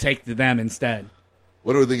maybe he'll take to them instead."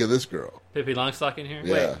 What do we think of this girl? Pippi Longstocking in here?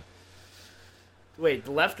 Yeah, Wait,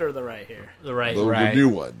 the left or the right here? The right. the Right. new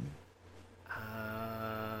one.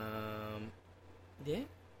 Yeah.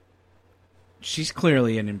 She's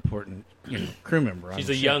clearly an important, crew member. on She's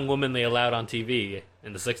the a ship. young woman they allowed on TV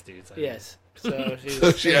in the 60s. I think. Yes. So So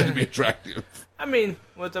she's. she had to be attractive. I mean,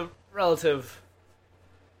 with a relative.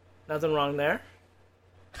 Nothing wrong there.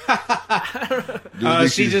 Do you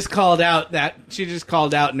think She she's- just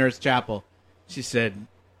called out Nurse Chapel. She said,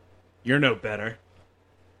 "You're no better."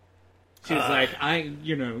 She's like,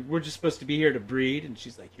 we're just supposed to be here to breed, and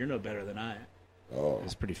she's like, you're no better than I am. Oh,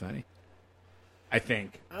 It's pretty funny. I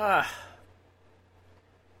think.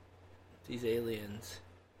 These aliens.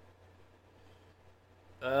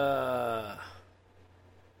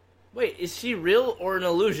 Wait, is she real or an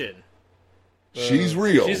illusion? she's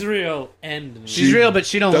real. She's real, and She's real, but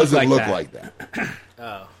she don't look doesn't like look that. like that.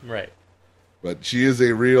 Oh. right. But she is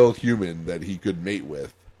a real human that he could mate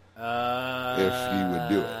with. If he would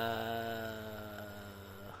do it.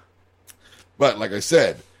 But like I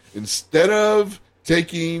said, instead of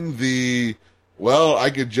taking I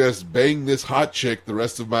could just bang this hot chick the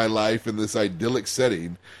rest of my life in this idyllic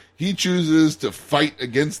setting, he chooses to fight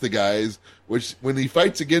against the guys, which when he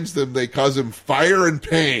fights against them, they cause him fire and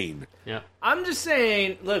pain. Yeah. I'm just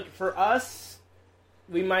saying, look, for us,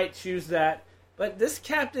 we might choose that. But this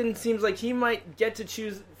captain seems like he might get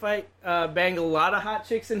to bang a lot of hot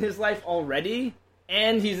chicks in his life already,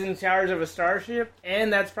 and he's in charge of a starship,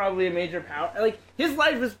 and that's probably a major power. Like, his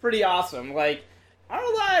life is pretty awesome. Like,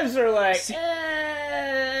 our lives are like,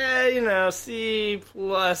 C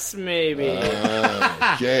plus maybe.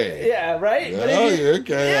 Okay. Yeah, right?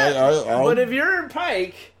 Okay. Yeah. I'll, But if you're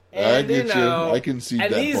Pike, and I get you. I can see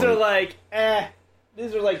and that these point. are like,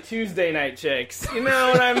 these are like Tuesday night chicks. You know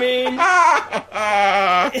what I mean?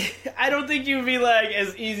 I don't think you'd be like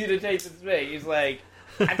as easy to take this big. He's like,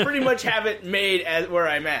 I pretty much have it made as where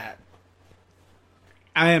I'm at.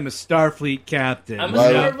 I am a Starfleet captain. I'm a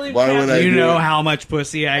Why- Starfleet why would captain. I you do know it? how much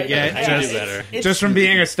pussy I get I can just, do better. just from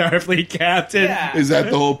being a Starfleet captain. Yeah. Is that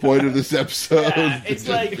the whole point of this episode? Yeah, it's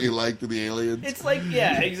To like- be like to the aliens? It's like,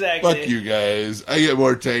 yeah, exactly. Fuck you guys. I get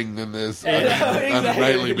more tang than this on, Yeah, on a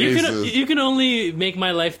nightly exactly. basis. You can only make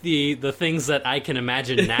my life the things that I can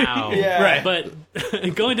imagine now. Yeah. Right.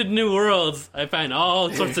 But going to new worlds, I find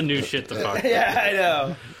all sorts of new shit to fuck. Yeah, I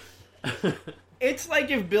know. It's like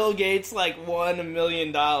if Bill Gates like won $1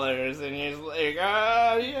 million and he's like,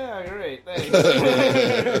 oh yeah, great, thanks.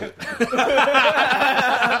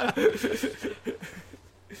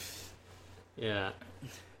 Yeah.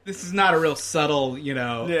 This is not a real subtle,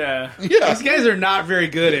 Yeah. Yeah. These guys are not very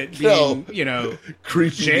good at being,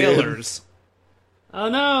 Creeping jailers. Oh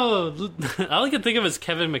no! All I can think of is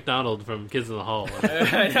Kevin McDonald from Kids in the Hall.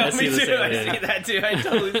 I know, see me this too. I alien. see that too. I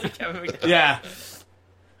totally see Kevin McDonald. Yeah.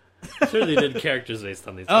 Sure, they did characters based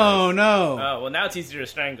on these. Oh, guys. no. Oh well, now it's easier to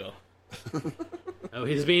strangle. Oh,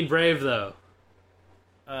 he's being brave though.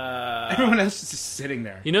 Everyone else is just sitting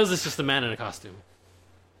there. He knows it's just a man in a costume.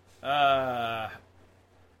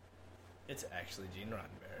 It's actually Gene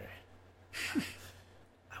Roddenberry.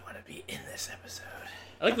 I want to be in this episode.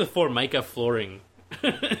 I like the Formica flooring.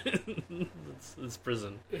 It's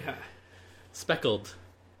prison. Yeah. Speckled,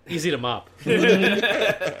 easy to mop.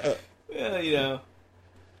 Well,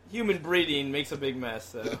 human breeding makes a big mess.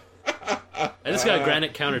 So. I just got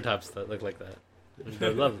granite countertops that look like that.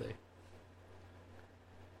 They're lovely.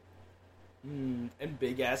 And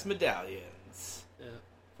big ass medallions. Yeah.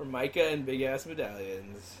 Formica and big ass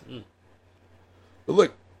medallions. But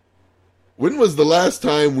look, when was the last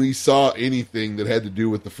time we saw anything that had to do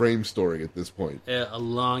with the frame story at this point? Yeah, a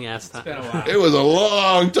long ass time. It's been a while. It was a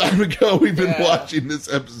long time ago we've been Yeah. watching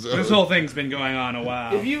this episode. This whole thing's been going on a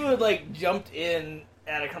while. If you had like jumped in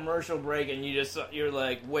at a commercial break and you're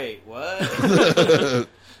like, wait, what?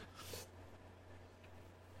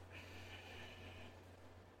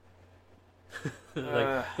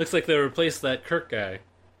 Looks like they replaced that Kirk guy.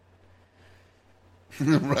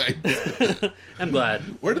 Right. I'm glad.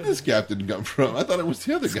 Where did this captain come from? I thought it was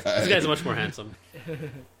the other guy. This guy's much more handsome.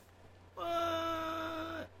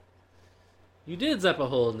 What? You did zap a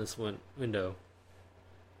hole in this window.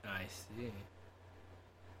 I see.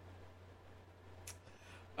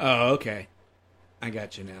 Oh, okay. I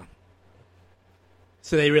got you now.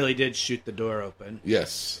 So they really did shoot the door open.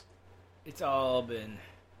 Yes. It's all been.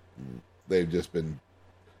 They've just been...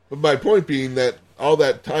 But my point being that all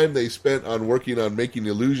that time they spent on working on making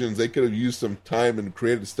illusions, they could have used some time and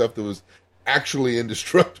created stuff that was actually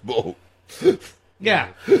indestructible. Yeah.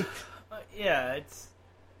 Yeah, it's.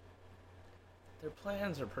 Their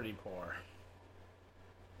plans are pretty poor.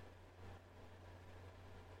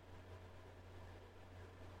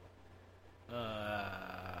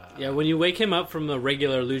 Yeah, when you wake him up from a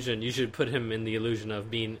regular illusion, you should put him in the illusion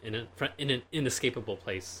of being in an inescapable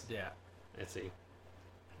place. Yeah. I see.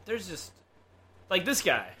 There's just. Like this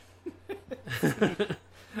guy.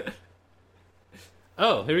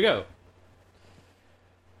 Oh, here we go.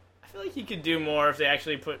 I feel like he could do more if they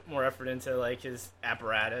actually put more effort into like his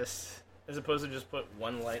apparatus, as opposed to just put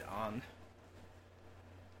one light on.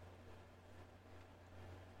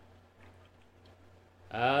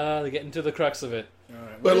 They get into the crux of it.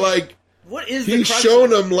 But, like, What is the He's crux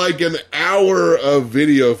shown of him like an hour of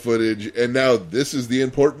video footage, and now this is the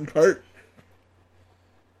important part?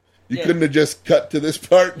 You Yeah. couldn't have just cut to this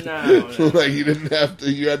part? No. Like, you didn't have to,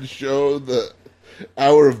 you had to show the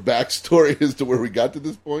hour of backstory as to where we got to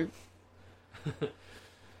this point?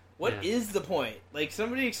 What is the point? Like,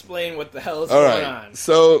 somebody explain what the hell is All going right, on.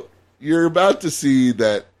 so you're about to see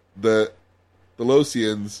that the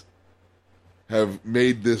Losians have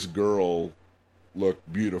made this girl look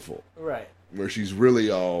beautiful, Right. where she's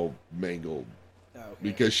really all mangled. Oh, okay.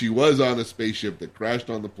 Because she was on a spaceship that crashed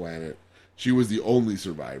on the planet. She was the only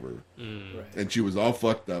survivor. Right. And she was all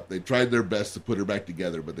fucked up. They tried their best to put her back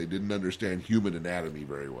together, but they didn't understand human anatomy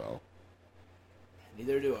very well.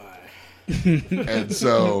 Neither do I. And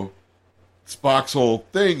so Spock's whole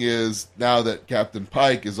thing is, now that Captain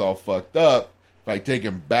Pike is all fucked up, if I take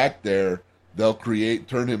him back there, they'll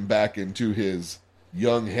turn him back into his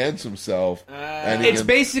young, handsome self. And he It's can-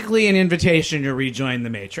 basically an invitation to rejoin the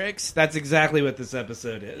Matrix. That's exactly what this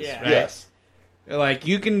episode is. Yeah. Right? Yes. Like,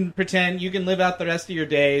 you can pretend, you can live out the rest of your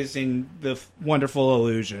days in the wonderful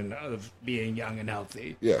illusion of being young and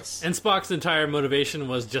healthy. Yes. And Spock's entire motivation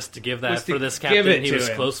was just to give that Was to for this give captain it he to was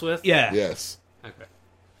him. close with? Yeah. Yes. Okay.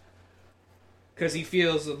 Because he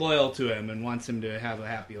feels loyal to him and wants him to have a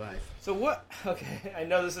happy life. So what? Okay, I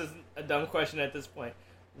know this is a dumb question at this point.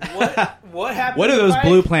 What happened? What do to those Pike?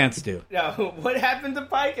 blue plants do? No, what happened to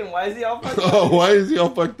Pike and why is he all fucked up? Oh, why is he all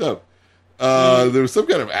fucked up? There was some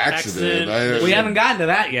kind of accident. Accident. We haven't gotten to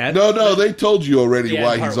that yet. No, they told you already Yeah,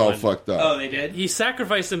 why part he's all one. fucked up. Oh, they did? He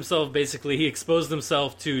sacrificed himself, basically. He exposed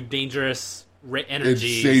himself to dangerous and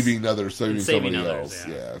energies. saving saving somebody others, else.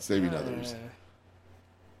 yeah. Yeah, saving others.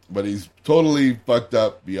 But he's totally fucked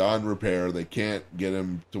up beyond repair. They can't get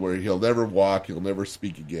him to where he'll never walk. He'll never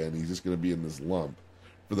speak again. He's just going to be in this lump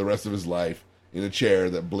for the rest of his life in a chair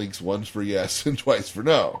that blinks once for yes and twice for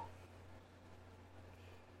no.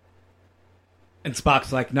 And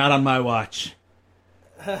Spock's like, not on my watch.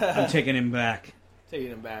 I'm taking him back.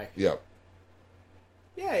 Taking him back. Yep.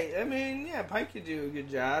 Yeah, I mean, yeah, Pike could do a good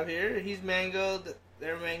job here. He's mangled.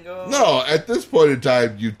 They're mangled. No, at this point in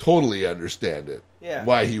time, you totally understand it. Yeah.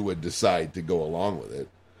 Why he would decide to go along with it.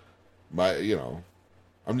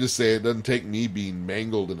 I'm just saying it doesn't take me being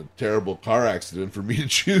mangled in a terrible car accident for me to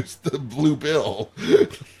choose the blue pill.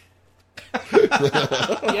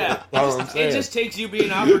 Yeah, That's what I'm it saying. just takes you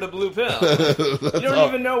being offered a blue pill. You don't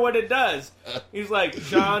even know what it does. He's like,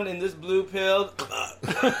 Sean, in this blue pill,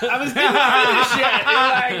 I was finish yet.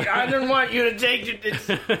 You're like, I didn't want you to take it.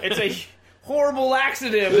 It's a horrible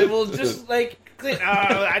accident. It will just like.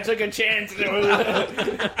 I took a chance, and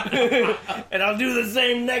I'll do the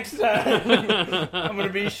same next time. I'm gonna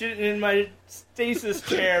be shitting in my stasis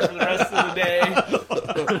chair for the rest of the day.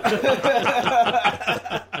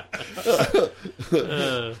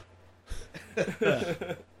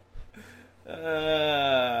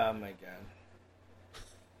 Oh my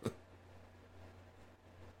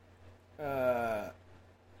god.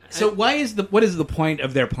 So what is the point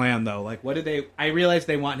of their plan, though? Like, what do they... I realize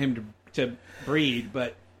they want him to breed,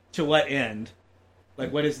 but to what end?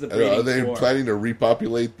 Like, what is the breeding Are they for? planning to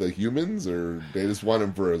repopulate the humans, or they just want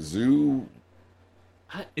him for a zoo?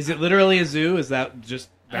 Is it literally a zoo? Is that just...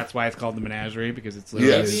 That's why it's called the menagerie, because it's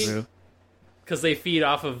literally Yes. a zoo? Because they feed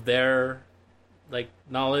off of their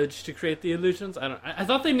knowledge to create the illusions. I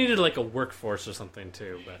thought they needed like a workforce or something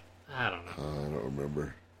too, but I don't know. I don't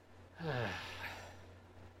remember.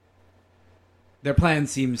 Their plan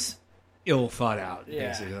seems ill thought out, Yeah.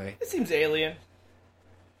 basically. It seems alien.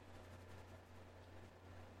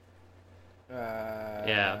 Uh,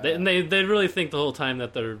 Yeah, they really think the whole time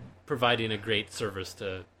that they're providing a great service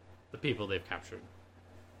to the people they've captured.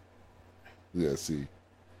 Yeah, see.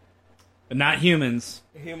 But not humans.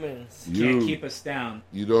 Humans. Can't keep us down.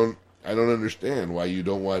 I don't understand why you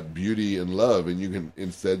don't want beauty and love, and you can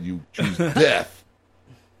instead you choose death.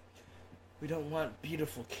 We don't want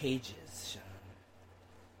beautiful cages, Sean.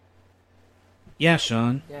 Yeah,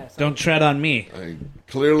 Sean. Yeah, Don't tread on me.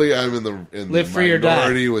 Clearly, I'm in the Live for your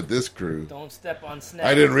minority with this crew. Don't step on snakes.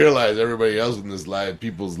 I didn't realize everybody else in this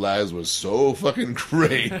people's lives was so fucking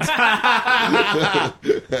great. I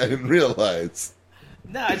didn't realize.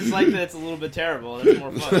 No, I just like that it's a little bit terrible. That's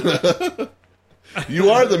more fun. You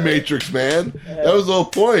are the Matrix, man. That was the whole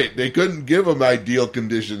point. They couldn't give them ideal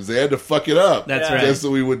conditions. They had to fuck it up. That's Yeah. right. Just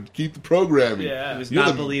so we would keep the programming. Yeah. It was You're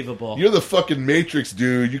not the- believable. You're the fucking Matrix,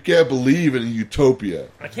 dude. You can't believe in a utopia.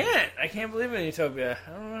 I can't believe in Utopia.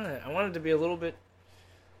 I don't want it. I want it to be a little bit.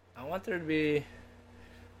 I want there to be.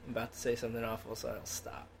 I'm about to say something awful, so I'll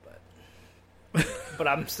stop. But but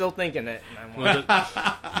I'm still thinking it. And I'm Was like,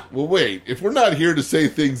 it- Well, wait. If we're not here to say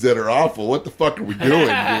things that are awful, what the fuck are we doing,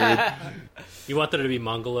 dude? you want there to be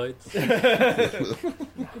mongoloids?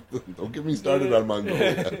 Don't get me started on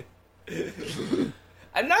Mongolia.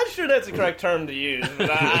 I'm not sure that's the correct term to use, but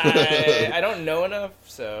I don't know enough,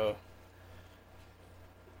 so.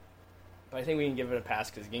 But I think we can give it a pass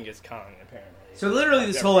because Genghis Khan, apparently. So literally,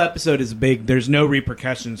 this whole episode is big. There's no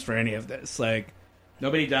repercussions for any of this. Like,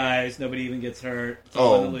 nobody dies. Nobody even gets hurt. It's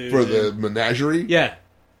all an Oh, illusion. for the menagerie? Yeah,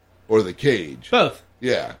 Or the cage? both.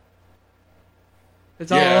 Yeah.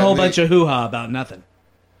 It's all Yeah, a whole and bunch of hoo-ha about nothing.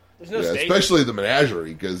 There's no Yeah, stage. especially the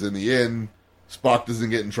menagerie, because in the end, Spock doesn't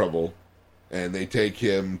get in trouble, and they take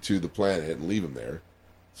him to the planet and leave him there,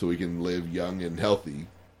 so he can live young and healthy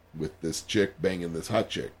with this chick banging this hot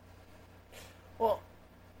chick. Well,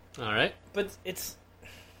 All right. but it's.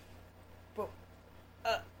 But.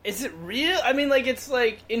 Is it real? I mean, like, it's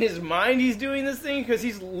like in his mind he's doing this thing because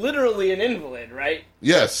he's literally an invalid, right?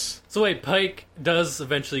 Yes, So wait, Pike does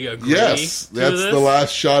eventually agree. yes, to that's this? the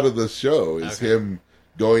last shot of the show is Okay. him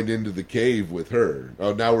going into the cave with her.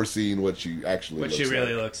 Oh, now we're seeing what she actually What looks she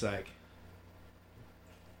really like. looks like.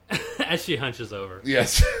 As she hunches over.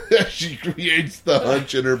 Yes, she creates the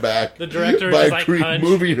hunch in her back. The director by is like, hunch,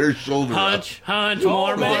 moving her shoulder up. hunch,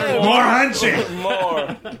 more. More hunching.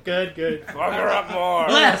 More. Good, good. Fuck her up more.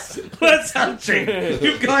 Less hunching.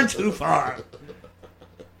 You've gone too far.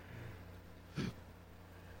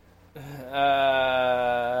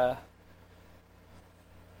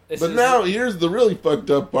 This But is- now, here's the really fucked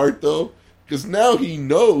up part, though. Because now he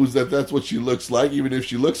knows that that's what she looks like, even if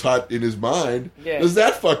she looks hot in his mind. Yeah. Does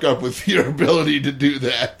that fuck up with your ability to do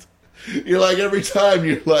that? You're like, every time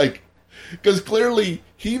you're like... Because clearly,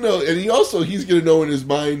 he knows... And he's going to know in his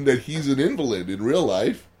mind that he's an invalid in real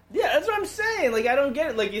life. Yeah, that's what I'm saying. Like, I don't get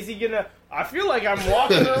it. Like, is he gonna... I feel like I'm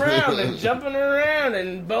walking around and jumping around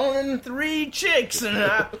and boning 3 chicks,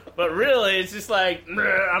 but really, it's just like,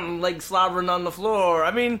 I'm, like, slobbering on the floor.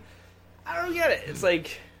 I mean, I don't get it. It's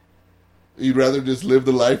like... You'd rather just live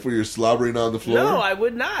the life where you're slobbering on the floor? No, I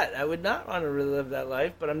would not. I would not want to relive that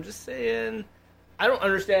life, but I'm just saying... I don't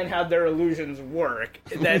understand how their illusions work.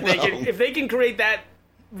 That they can, if they can create that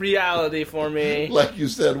reality for me... Like you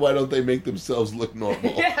said, why don't they make themselves look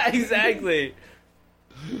normal? Yeah, exactly.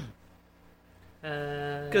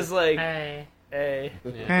 Because, like... Hey. Hey.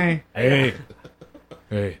 Hey. Hey.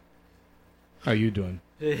 Hey. How you doing?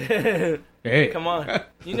 Hey. Come on.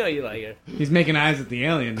 You know you like her. He's making eyes at the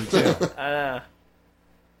alien, too. I know.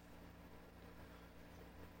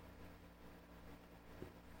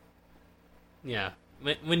 Yeah.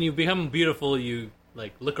 When you become beautiful, you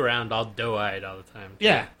like look around all doe-eyed all the time.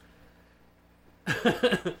 Yeah.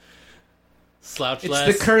 Slouch It's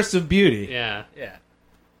less. the curse of beauty. Yeah. Yeah.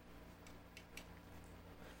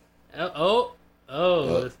 Oh,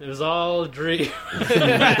 it was all a dream.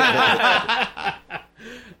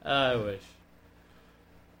 I wish.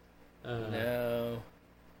 No.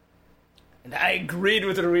 And I agreed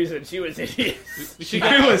with the reason she was hideous.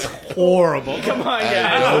 It was horrible. Come on,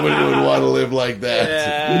 guys. Nobody would want to live like that.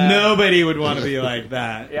 Yeah. Nobody would want to be like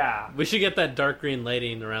that. Yeah. We should get that dark green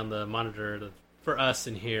lighting around the monitor for us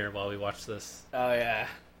in here while we watch this. Oh, yeah.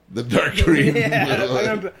 The dark green.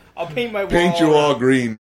 Yeah. I'll paint my wall. Paint your wall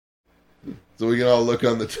green. So we can all look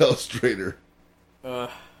on the telestrator. Dear God.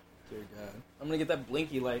 I'm going to get that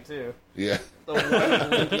blinky light, too. Yeah. The one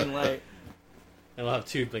blinking light. And we'll have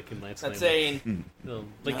 2 blinking lights. That's later. saying, The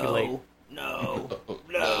blinking light. no,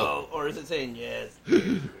 no. Or is it saying yes?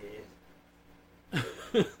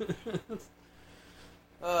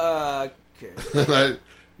 Okay.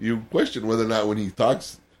 You question whether or not when he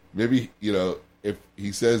talks, maybe, if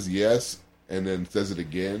he says yes and then says it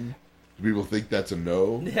again, do people think that's a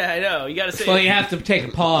no? Yeah, I know. You got to say Well, you have to take a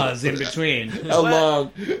pause in between. How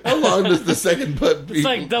long does the second button be? It's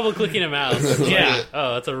like double clicking a mouse. Yeah.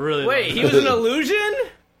 Oh, that's a really. Wait, he was an illusion?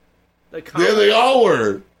 Yeah, they all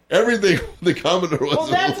were. Everything the Commodore was. Well,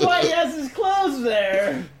 that's why he has his clothes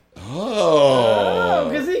there. Oh.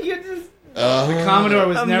 Because he could just... The Commodore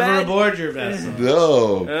was never Imagine- aboard your vessel.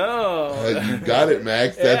 No. Oh. You got it,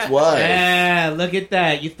 Max. That's why. Ah, look at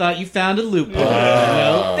that. You thought you found a loophole.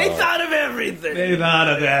 Oh. They thought of everything. They thought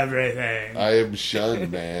of everything. I am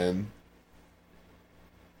shunned, man.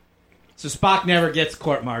 So Spock never gets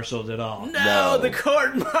court-martialed at all. No, No. the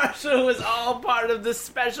court-martial was all part of the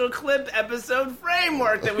special clip episode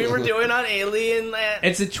framework that we were doing on Alien Land.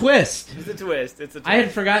 It's a twist. It's a twist. It's a twist. I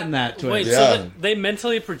had forgotten that twist. Wait, Yeah. so they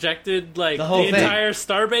mentally projected like The the, whole thing. entire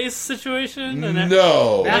starbase situation? And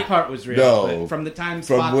No. That part was real. No. But from the time Spock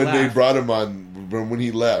From when they left, brought him on, from when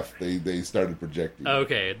he left, they started projecting.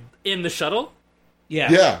 Okay, in the shuttle. Yeah.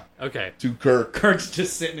 Yeah, Okay. to Kirk. Kirk's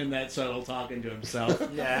just sitting in that shuttle talking to himself.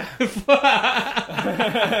 Yeah.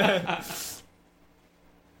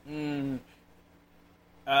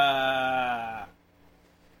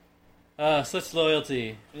 Such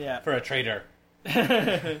loyalty Yeah. for a traitor.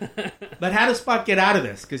 But how does Spock get out of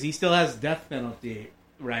this? Because he still has death penalty,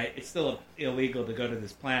 right? It's still illegal to go to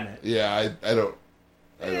this planet. Yeah, I don't.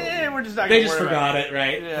 We're just not They gonna just worry forgot about it,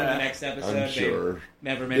 right? Yeah. From the next episode. I'm They sure.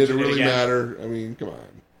 never Did mentioned it really again. matter? I mean, come on.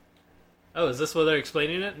 Oh, is this what they're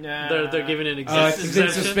explaining it? Nah. They're giving it an Oh, it's been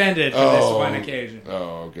exemption? suspended for Oh. this one occasion.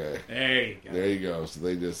 Oh, okay. There you go. There you go. So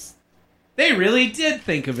they just. They really did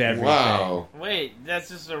think of everything. Wow. Wait, that's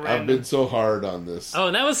just a I've random. been so hard on this. Oh,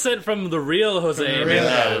 and that was sent from the real Jose From the real-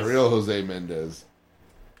 Yeah, Mendez. real Jose Mendez.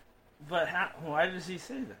 But why does he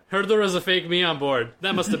say that? Heard there was a fake me on board.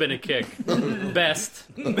 That must have been a kick. Best.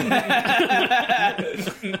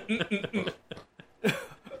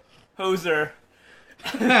 Hoser.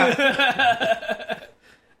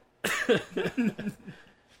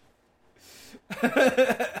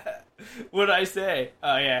 What'd I say?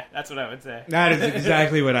 Oh yeah, that's what I would say. That is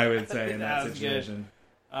exactly what I would say in That that was good. situation.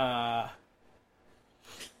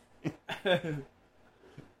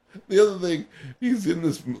 The other thing, he's in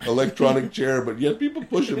this electronic chair, but yet people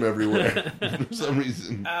push him everywhere for some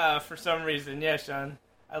reason. For some reason, yeah, Sean.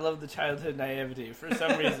 I love the childhood naivety. For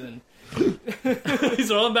some reason,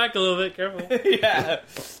 He's rolling back a little bit. Careful. yeah.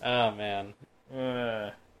 Oh, man.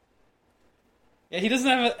 Yeah, he doesn't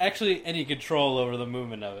have actually any control over the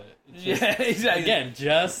movement of it. It's just, Yeah, exactly. again,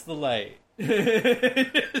 just the light.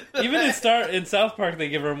 Even in South Park, they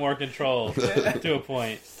give her more control to a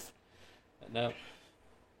point. But no.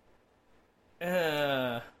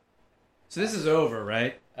 So this is over,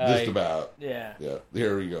 right? Just about. Yeah. Yeah,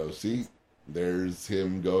 there we go. See? There's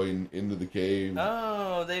him going into the cave.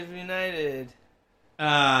 Oh, they've united.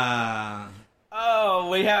 That Oh,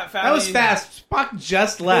 we have found. was fast. Spock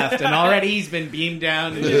just left, and already he's been beamed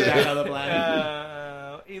down and just out of the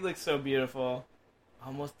planet. He looks so beautiful,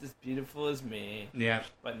 almost as beautiful as me, Yeah.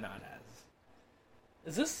 but not as.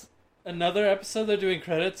 Is this another episode they're doing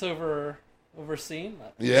credits over scene?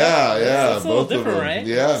 Yeah, yeah. It's a little both of different, them. right?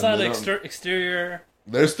 Yeah. It's not they an don't- exterior.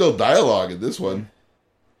 There's still dialogue in this one.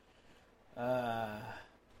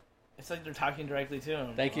 It's like they're talking directly to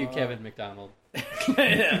him. Thank you, Kevin McDonald.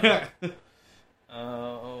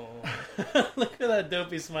 Oh. Look at that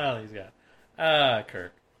dopey smile he's got. Ah,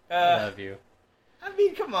 Kirk. I love you. I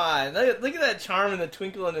mean, come on. Look at that charm and the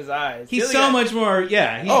twinkle in his eyes. He's Really so got- much more.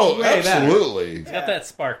 Yeah. He's Oh, way better. absolutely. He's got that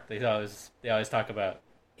spark they always talk about.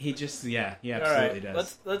 He just. Yeah. He All absolutely right,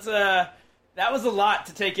 does. let's. That was a lot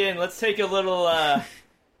to take in. Let's take a little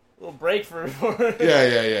break for.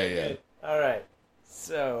 Yeah. All right.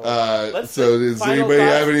 So. let's So take does final anybody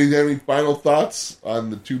thoughts. have any final thoughts on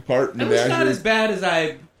the two-part It was not menagerie? as bad as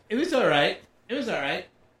I. It was all right. It was all right.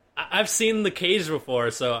 I've seen the cage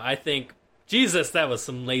before, so I think, Jesus, that was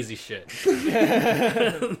some lazy shit.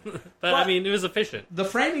 But I mean, it was efficient. The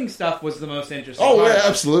framing stuff was the most interesting. Oh, part. yeah,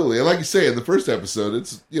 absolutely. And like you say, in the first episode,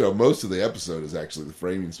 it's, most of the episode is actually the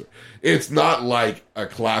framing story. It's not like a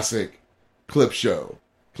classic clip show.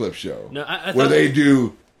 No, I where thought they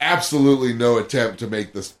do absolutely no attempt to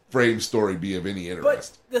make this frame story be of any But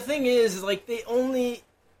interest. the thing is, like, they only.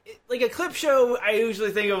 Like a clip show, I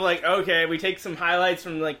usually think of like, okay, we take some highlights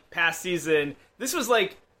from like past season. This was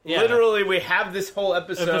like Yeah. literally we have this whole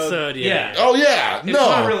episode. yeah. Oh, yeah. It's no.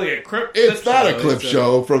 not really a clip. It's not a clip it's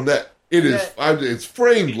show from that. It is. Yeah. It's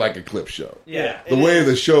framed like a clip show. Yeah, The it way is.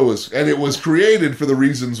 the show was, and it was created for the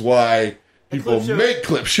reasons why people clip show- make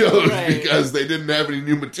clip shows Right. because they didn't have any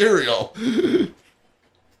new material.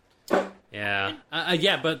 Yeah.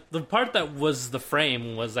 Yeah, but the part that was the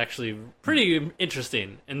frame was actually pretty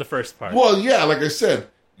interesting in the first part. Well, yeah, like I said,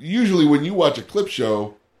 usually when you watch a clip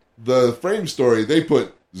show, the frame story, they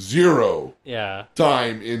put zero Yeah.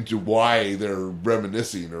 time into why they're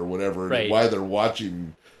reminiscing or whatever, Right. and why they're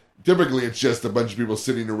watching. Typically, it's just a bunch of people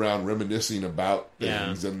sitting around reminiscing about Yeah.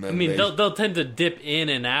 things, and then I mean, they, they'll tend to dip in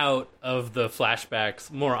and out of the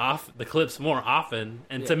flashbacks more often, the clips more often,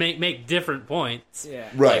 and to make different points. Yeah.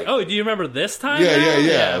 right. Like, oh, do you remember this time? Yeah, now?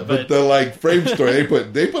 yeah. But the like frame story,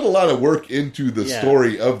 they put a lot of work into the Yeah.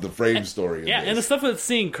 story of the frame story. in yeah, and the this. stuff with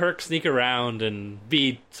seeing Kirk sneak around and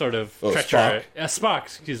be sort of Oh, treacherous. Spock,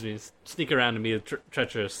 excuse me, sneak around and be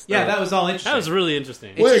treacherous. Yeah, that was all interesting. That was really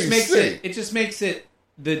interesting. Well, It you just makes see. it. It just makes it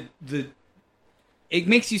It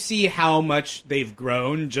makes you see how much they've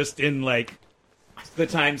grown just in like the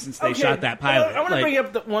time since they shot that pilot. I want to Like, bring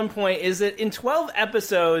up the one point: is that in 12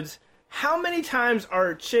 episodes, how many times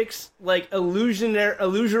are chicks like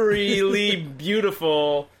illusorily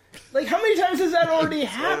beautiful Like, how many times has that already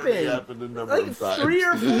happened? Happened a number Like of times. 3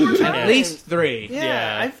 or 4 times. At least 3.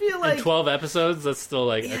 Yeah, I feel like... in 12 episodes, that's still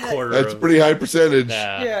like a quarter. That's of, pretty high percentage.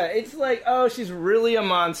 Yeah, it's like, oh, she's really a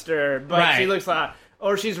monster, but Right. she looks hot.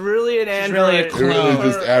 Or she's really an android. really a They're really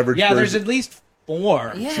clone. just average Yeah, there's person. at least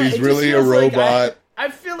 4. Yeah, it She's just really a feels like robot. I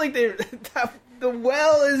feel like the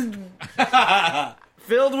well is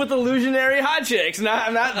filled with illusionary hot chicks,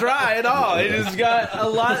 not dry at all. It has got a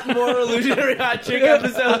lot more illusionary hot chick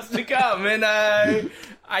episodes to come, and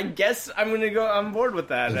I guess I'm going to go on board with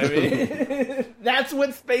that. I mean, that's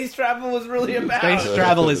what space travel was really about. Space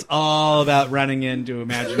travel is all about running into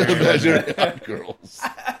imaginary. Imaginary hot girls.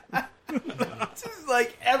 This is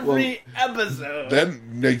like every episode. That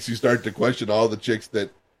makes you start to question all the chicks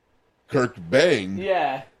that Kirk banged.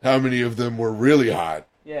 Yeah, How many of them were really hot,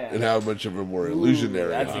 yeah. and how much of them were illusionary?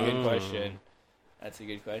 That's a good question. That's a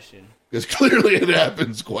good question. Because clearly it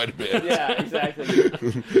happens quite a bit Yeah, exactly.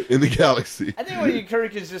 in the galaxy. I think what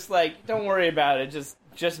Kirk is just like, don't worry about it,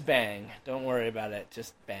 just bang. Don't worry about it,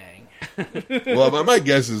 just bang. Well, my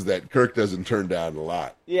guess is that Kirk doesn't turn down a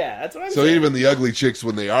lot. Yeah, that's what I'm So saying. even the ugly chicks,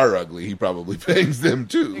 when they are ugly, he probably bangs them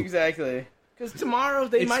too. Exactly. Because tomorrow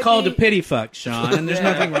they might It's called be... a pity fuck, Sean, and there's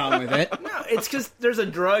Yeah. nothing wrong with it. No, it's because there's a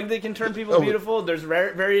drug that can turn people beautiful. There's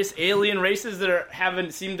various alien races that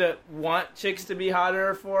haven't seem to want chicks to be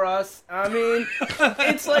hotter for us. I mean,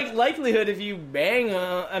 it's like likelihood if you bang.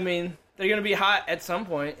 I mean, they're gonna be hot at some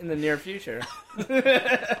point in the near future.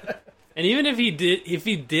 And even if he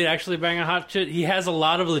did actually bang a hot chick, he has a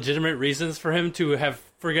lot of legitimate reasons for him to have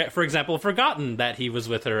for example, forgotten that he was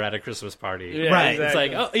with her at a Christmas party. Yeah, Right. exactly. It's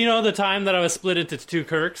like, oh, you know, the time that I was split into 2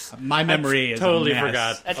 Kirks. My memory is totally a mess.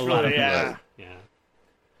 forgot. That's a lot really, of yeah. Yeah.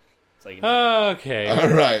 It's like, Okay. All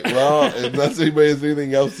right. Well, unless anybody has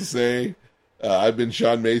anything else to say, I've been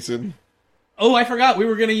Sean Mason. Oh, I forgot. We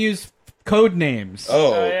were going to use code names.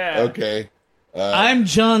 Oh, yeah. okay. I'm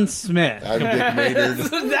John Smith. I'm Dick Maynard.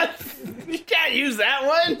 you can't use that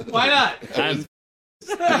one. Why not? I'm He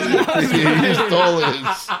stole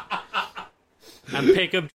his.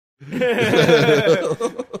 Jacob.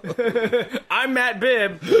 I'm Matt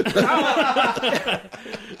Bibb. And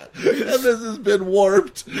this has been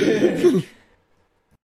Warped.